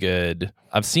be any good.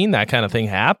 I've seen that kind of thing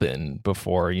happen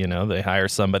before. They hire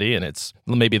somebody and it's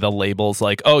maybe the label's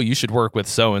like, oh, you should work with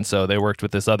so-and-so. They worked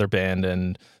with this other band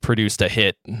and produced a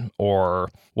hit or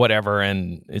whatever,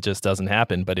 and it just doesn't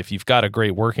happen. But if you've got a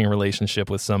great working relationship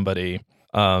with somebody,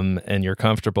 and you're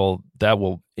comfortable, that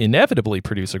will inevitably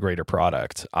produce a greater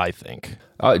product, I think.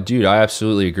 Dude, I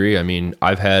absolutely agree. I mean,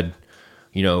 I've had,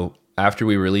 after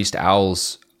we released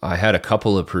Owls, I had a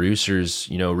couple of producers,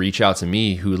 reach out to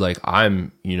me who like,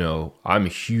 I'm a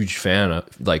huge fan of,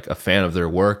 like a fan of their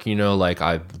work, like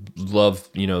I love,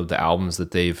 the albums that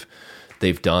they've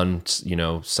done.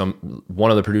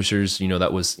 One of the producers,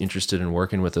 that was interested in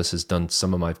working with us has done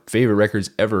some of my favorite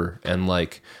records ever. And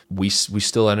like, we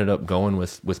still ended up going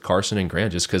with Carson and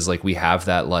Grant just cause like we have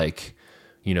that like,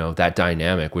 that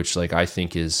dynamic, which like I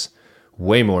think is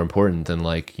way more important than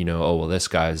like, oh, well, this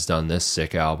guy's done this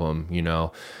sick album,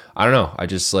 I don't know. I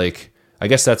just like, I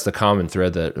guess that's the common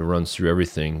thread that runs through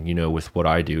everything, with what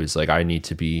I do is like, I need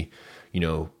to be,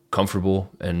 comfortable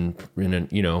and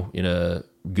in a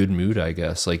good mood, I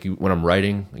guess. Like when I'm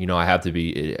writing, I have to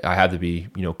be,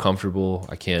 comfortable.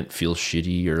 I can't feel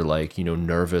shitty or like,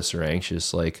 nervous or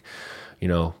anxious. Like,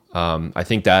 I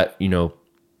think that,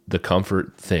 the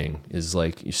comfort thing is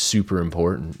like super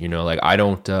important, like I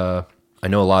don't, I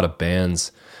know a lot of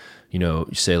bands, you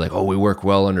say like, oh, we work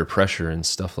well under pressure and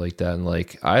stuff like that. And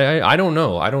like, I don't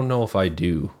know. I don't know if I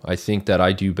do. I think that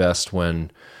I do best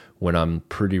when I'm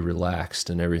pretty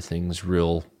relaxed and everything's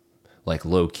real, like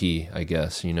low key, I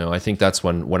guess, I think that's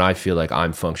when I feel like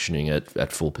I'm functioning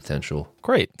at full potential.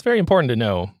 Great. It's very important to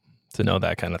know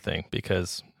that kind of thing,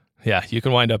 because yeah, you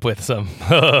can wind up with some,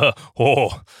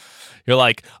 you're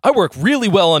like, I work really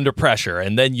well under pressure,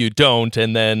 and then you don't.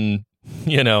 And then,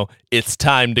 it's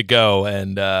time to go.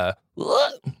 And,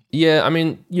 yeah, I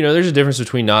mean, there's a difference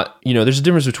between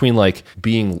like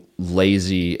being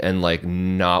lazy and like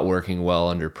not working well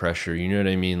under pressure. You know what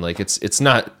I mean? Like it's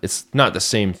not the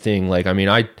same thing. Like, I mean,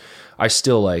 I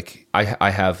still like,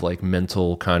 I have like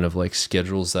mental kind of like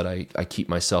schedules that I keep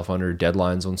myself under,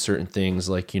 deadlines on certain things.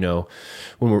 Like,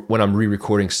 when I'm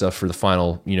re-recording stuff for the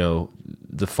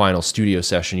final studio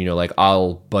session, like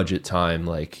I'll budget time,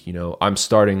 like, I'm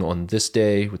starting on this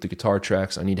day with the guitar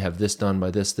tracks. I need to have this done by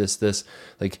this.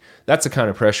 Like, that's the kind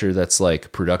of pressure that's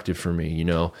like productive for me,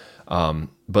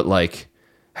 but like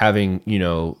having,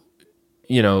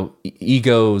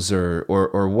 egos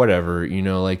or whatever,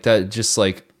 like that, just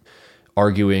like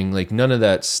arguing, like none of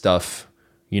that stuff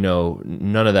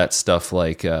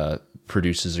like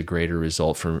produces a greater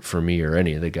result for me or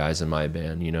any of the guys in my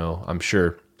band. I'm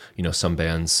sure some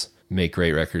bands make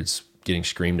great records getting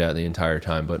screamed at the entire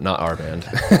time, but not our band.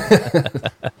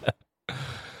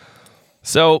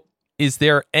 So is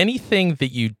there anything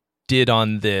that you did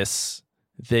on this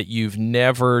that you've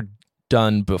never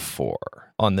done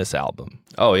before on this album?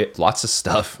 Oh yeah, lots of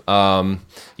stuff.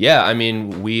 Yeah, I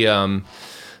mean, we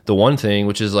the one thing,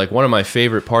 which is like one of my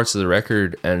favorite parts of the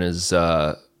record, and is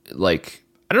like,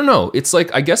 I don't know, it's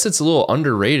like, I guess it's a little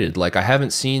underrated. Like, I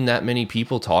haven't seen that many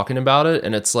people talking about it,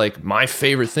 and it's like my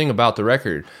favorite thing about the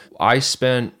record. I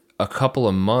spent a couple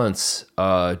of months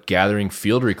gathering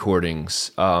field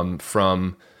recordings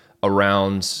from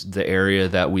around the area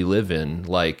that we live in.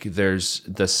 Like, there's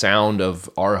the sound of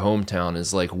our hometown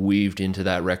is like weaved into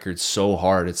that record so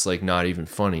hard, it's like not even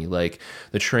funny. Like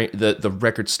the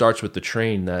record starts with the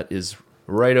train that is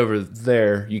right over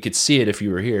there. You could see it if you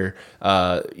were here.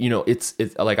 It's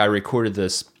like I recorded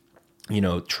this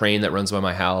train that runs by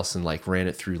my house and like ran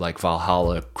it through like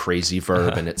Valhalla crazy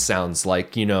verb, and it sounds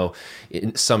like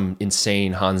some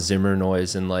insane Hans Zimmer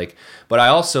noise. And like, but I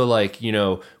also like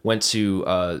went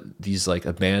to these like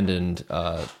abandoned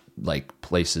like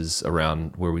places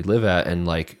around where we live at, and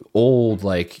like old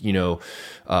like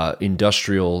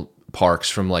industrial parks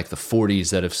from like the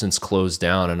 40s that have since closed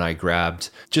down, and I grabbed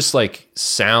just like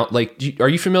sound. Like, are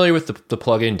you familiar with the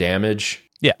plug-in Damage?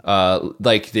 Yeah.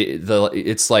 Like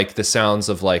it's like the sounds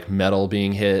of like metal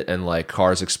being hit and like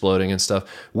cars exploding and stuff.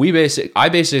 I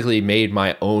basically made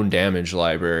my own Damage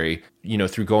library,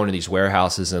 through going to these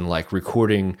warehouses and like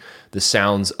recording the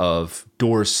sounds of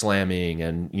doors slamming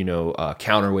and,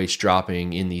 counterweights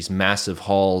dropping in these massive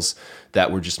halls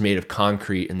that were just made of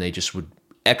concrete, and they just would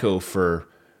echo for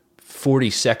 40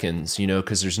 seconds, you know,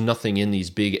 because there's nothing in these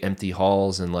big empty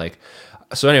halls. And like,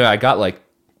 so anyway, I got like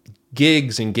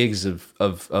gigs and gigs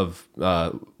of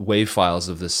wave files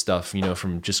of this stuff, you know,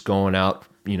 from just going out,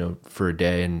 you know, for a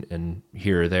day and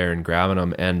here or there and grabbing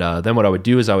them. And then what I would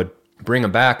do is I would bring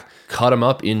them back, cut them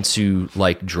up into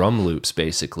like drum loops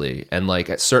basically. And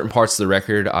like at certain parts of the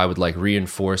record, I would like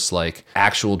reinforce like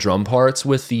actual drum parts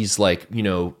with these like, you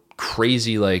know,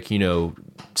 crazy like, you know,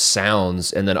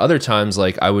 sounds. And then other times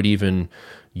like I would even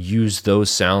use those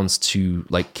sounds to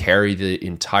like carry the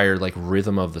entire like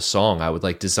rhythm of the song. I would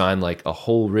like design like a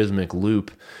whole rhythmic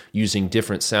loop using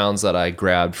different sounds that I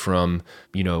grabbed from,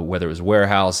 you know, whether it was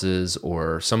warehouses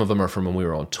or some of them are from when we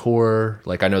were on tour.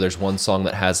 Like I know there's one song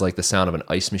that has like the sound of an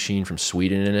ice machine from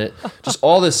Sweden in it. Just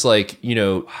all this like, you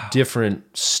know,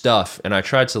 different stuff. And I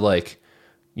tried to like,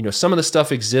 you know, some of the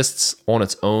stuff exists on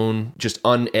its own, just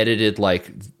unedited like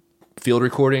field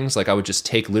recordings. Like I would just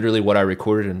take literally what I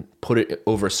recorded and put it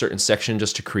over a certain section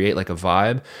just to create like a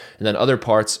vibe. And then other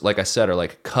parts, like I said, are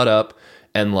like cut up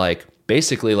and like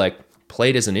basically like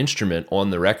played as an instrument on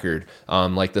the record.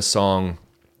 Like the song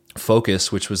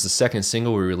Focus, which was the second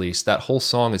single we released, that whole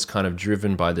song is kind of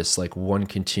driven by this like one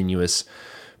continuous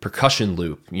percussion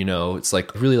loop, you know. It's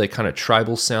like really like kind of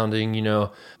tribal sounding, you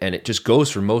know, and it just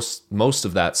goes for most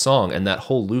of that song. And that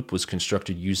whole loop was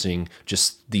constructed using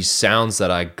just these sounds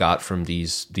that I got from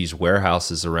these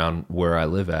warehouses around where I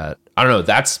live at. I don't know,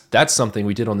 that's something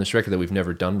we did on this record that we've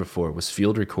never done before, was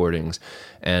field recordings.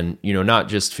 And, you know, not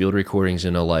just field recordings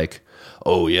in a like,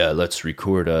 oh yeah, let's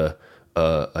record a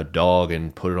dog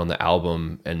and put it on the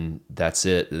album and that's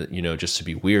it, you know, just to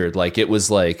be weird. Like it was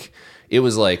like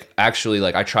actually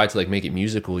like I tried to like make it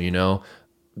musical, you know.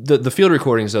 The field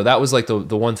recordings though, that was like the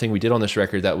one thing we did on this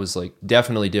record that was like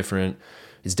definitely different.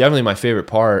 It's definitely my favorite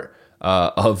part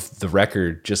of the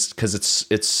record, just because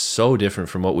it's so different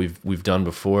from what we've done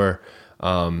before.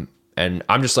 And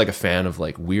I'm just like a fan of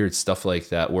like weird stuff like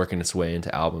that working its way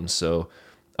into albums. So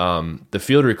the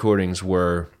field recordings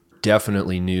were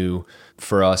definitely new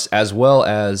for us, as well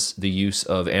as the use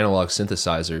of analog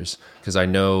synthesizers, because I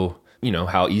know, you know,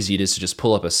 how easy it is to just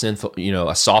pull up a synth, you know,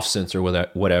 a soft synth or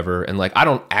whatever. And like, I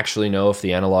don't actually know if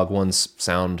the analog ones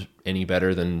sound any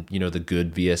better than, you know, the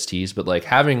good VSTs, but like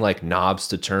having like knobs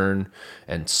to turn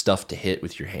and stuff to hit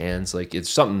with your hands, like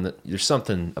it's something that there's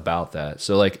something about that.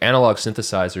 So like analog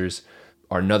synthesizers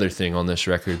are another thing on this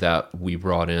record that we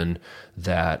brought in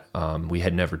that we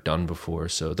had never done before.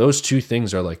 So those two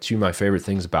things are like two of my favorite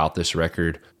things about this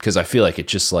record, because I feel like it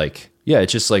just like, yeah, it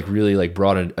just like really like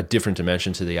brought a different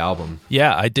dimension to the album.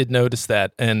 Yeah, I did notice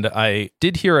that. And I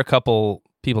did hear a couple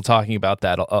people talking about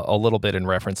that a little bit in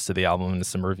reference to the album and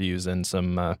some reviews and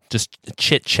some just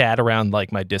chit chat around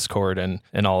like my Discord and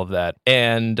all of that.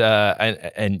 And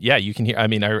yeah, you can hear, I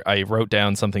mean, I wrote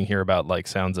down something here about like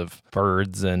sounds of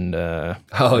birds and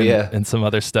and some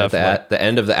other stuff at the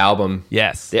end of the album.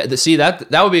 Yes. Yeah, see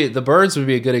that would be, the birds would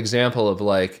be a good example of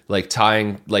like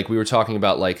tying, like we were talking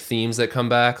about like themes that come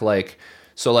back, like,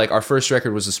 so like our first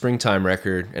record was a springtime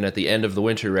record, and at the end of the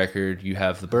winter record, you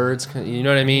have the birds, you know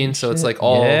what I mean? So it's like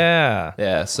all,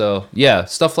 yeah. So yeah,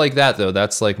 stuff like that though.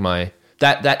 That's like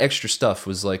that extra stuff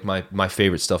was like my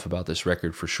favorite stuff about this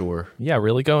record for sure. Yeah.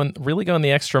 Really going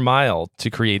the extra mile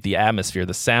to create the atmosphere,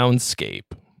 the soundscape.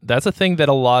 That's a thing that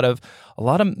a lot of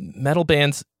metal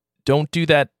bands don't do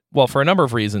that. Well, for a number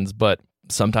of reasons, but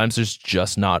sometimes there's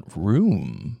just not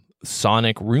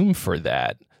sonic room for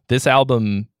that. This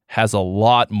album has a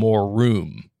lot more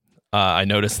room. I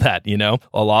noticed that, you know,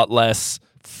 a lot less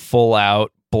full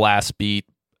out blast beat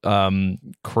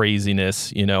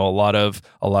craziness, you know, a lot of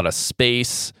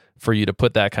space for you to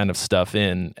put that kind of stuff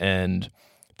in, and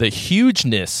the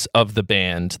hugeness of the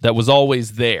band that was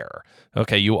always there.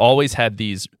 Okay, you always had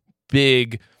these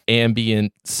big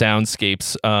ambient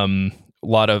soundscapes,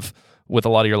 with a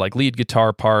lot of your like lead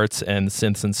guitar parts and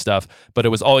synths and stuff, but it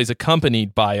was always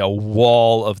accompanied by a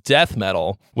wall of death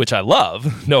metal, which I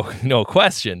love, no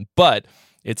question. But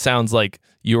it sounds like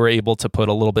you were able to put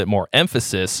a little bit more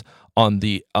emphasis on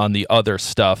the other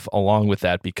stuff along with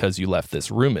that, because you left this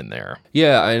room in there.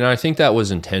 Yeah, and I think that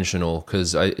was intentional,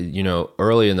 because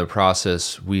early in the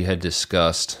process we had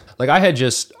discussed, like I had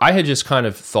just kind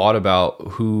of thought about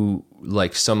who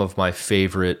like some of my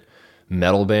favorite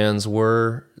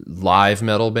live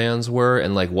metal bands were,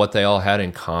 and like what they all had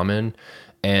in common.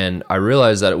 And I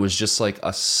realized that it was just like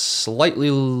a slightly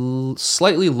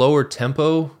lower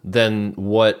tempo than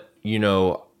what, you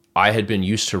know, I had been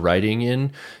used to writing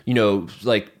in,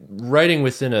 like writing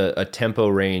within a tempo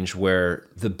range where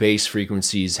the bass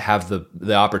frequencies have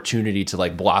the opportunity to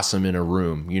like blossom in a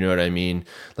room. You know what I mean?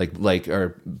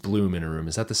 Or bloom in a room.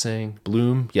 Is that the saying?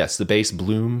 Bloom? Yes, the bass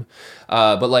bloom.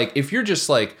 But like if you're just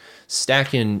like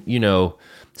stacking,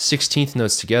 16th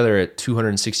notes together at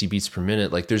 260 beats per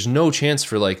minute, like there's no chance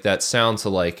for like that sound to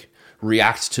like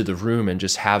react to the room and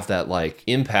just have that like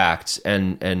impact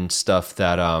and stuff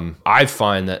that I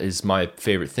find that is my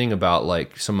favorite thing about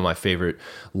like some of my favorite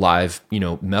live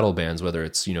metal bands, whether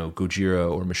it's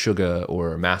Gojira or Meshuggah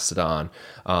or Mastodon.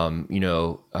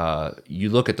 You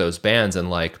look at those bands and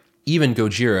like even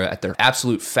Gojira at their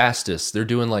absolute fastest, they're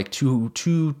doing like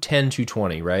 210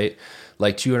 220, right?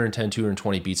 Like 210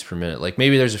 220 beats per minute. Like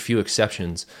maybe there's a few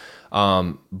exceptions,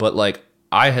 but like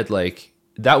I had like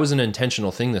that was an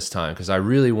intentional thing this time because I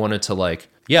really wanted to like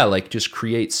just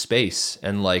create space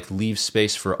and like leave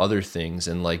space for other things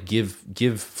and like give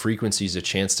frequencies a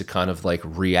chance to kind of like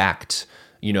react,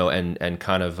 and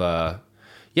kind of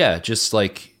just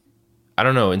like I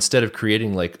don't know, instead of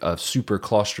creating like a super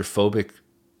claustrophobic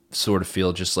sort of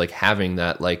feel, just like having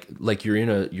that like you're in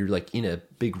a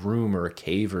big room or a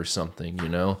cave or something,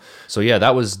 So yeah,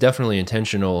 that was definitely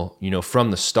intentional.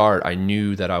 From the start, I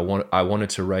knew that I wanted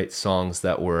to write songs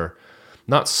that were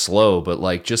not slow, but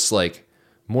like just like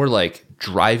more like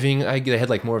driving. They had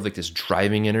like more of like this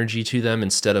driving energy to them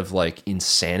instead of like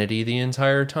insanity the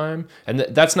entire time. And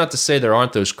that's not to say there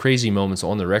aren't those crazy moments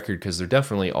on the record, because there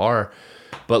definitely are.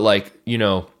 But like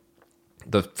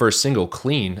the first single,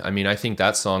 Clean, I mean, I think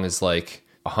that song is like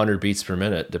 100 beats per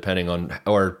minute, depending on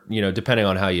how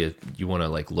you want to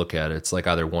like look at it. It's like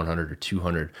either 100 or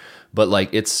 200, but like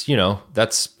it's,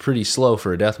 that's pretty slow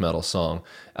for a death metal song.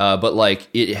 But like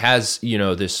it has,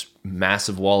 this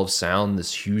massive wall of sound,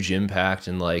 this huge impact,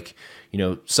 and like,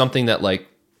 something that like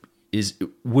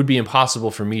would be impossible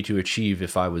for me to achieve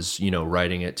if I was,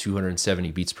 writing at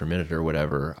 270 beats per minute or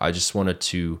whatever. I just wanted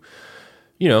to,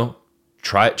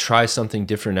 try something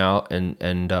different out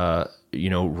and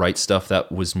write stuff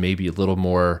that was maybe a little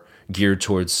more geared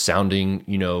towards sounding,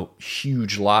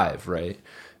 huge live, right?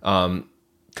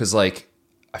 Because like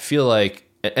I feel like,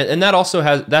 and that also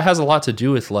has a lot to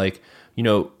do with like,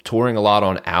 touring a lot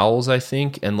on Owls, I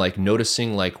think, and like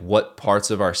noticing like what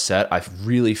parts of our set I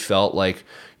really felt like,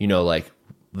 like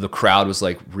the crowd was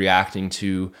like reacting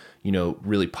to,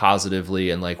 really positively,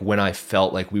 and like when I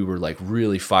felt like we were like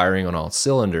really firing on all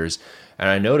cylinders. And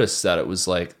I noticed that it was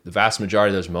like the vast majority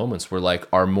of those moments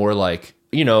are more like,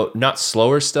 not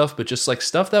slower stuff, but just like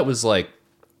stuff that was like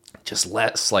just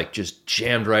less like just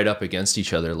jammed right up against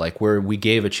each other, like where we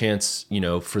gave a chance,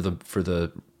 for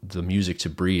the music to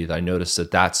breathe. I noticed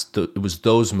that it was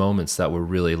those moments that were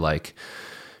really like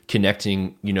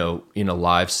connecting, in a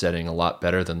live setting a lot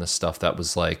better than the stuff that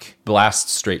was like blast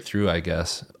straight through, I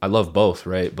guess. I love both,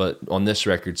 right? But on this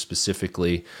record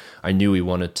specifically, I knew we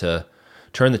wanted to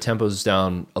turn the tempos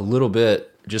down a little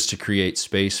bit just to create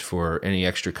space for any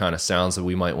extra kind of sounds that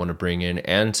we might want to bring in,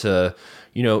 and to,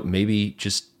 maybe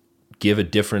just give a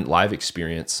different live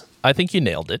experience. I think you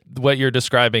nailed it. What you're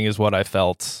describing is what I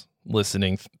felt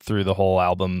listening through the whole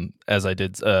album, as I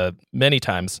did many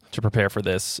times to prepare for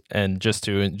this and just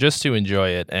to enjoy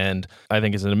it. And I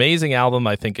think it's an amazing album.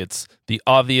 I think it's the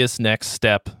obvious next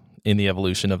step in the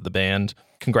evolution of the band.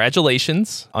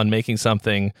 Congratulations on making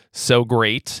something so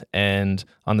great and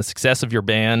on the success of your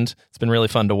band. It's been really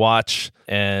fun to watch,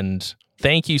 and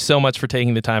thank you so much for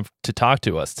taking the time to talk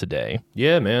to us today.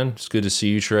 Yeah, man. It's good to see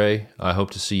you, Trey. I hope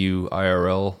to see you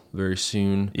IRL very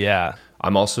soon. Yeah.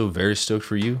 I'm also very stoked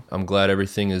for you. I'm glad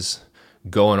everything is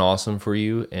going awesome for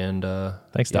you. And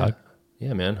thanks, Dog.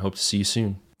 Yeah, man. Hope to see you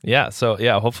soon. Yeah. So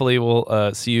yeah, hopefully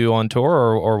we'll see you on tour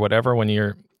or whatever when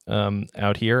you're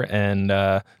out here,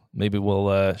 and maybe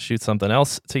we'll shoot something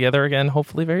else together again,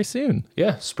 hopefully very soon.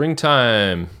 Yeah,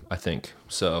 springtime, I think.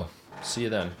 So see you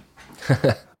then.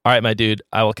 All right, my dude,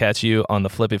 I will catch you on the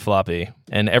flippy floppy.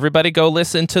 And everybody go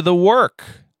listen to The Work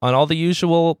on all the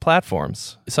usual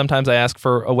platforms. Sometimes I ask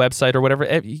for a website or whatever.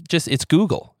 It's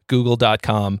Google.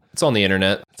 Google.com. It's on the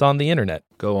internet. It's on the internet.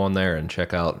 Go on there and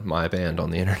check out my band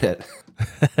on the internet.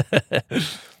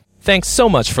 Thanks so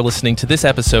much for listening to this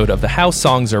episode of the How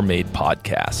Songs Are Made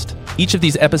podcast. Each of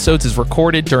these episodes is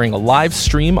recorded during a live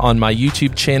stream on my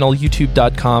YouTube channel,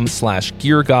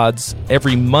 youtube.com/geargods,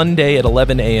 every Monday at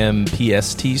 11 a.m.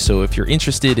 PST. So if you're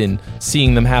interested in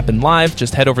seeing them happen live,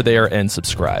 just head over there and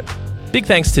subscribe. Big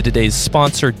thanks to today's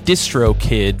sponsor,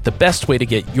 DistroKid, the best way to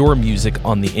get your music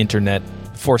on the internet.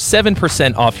 For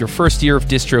 7% off your first year of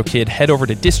DistroKid, head over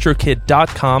to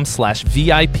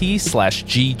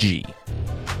distrokid.com/VIP/GG.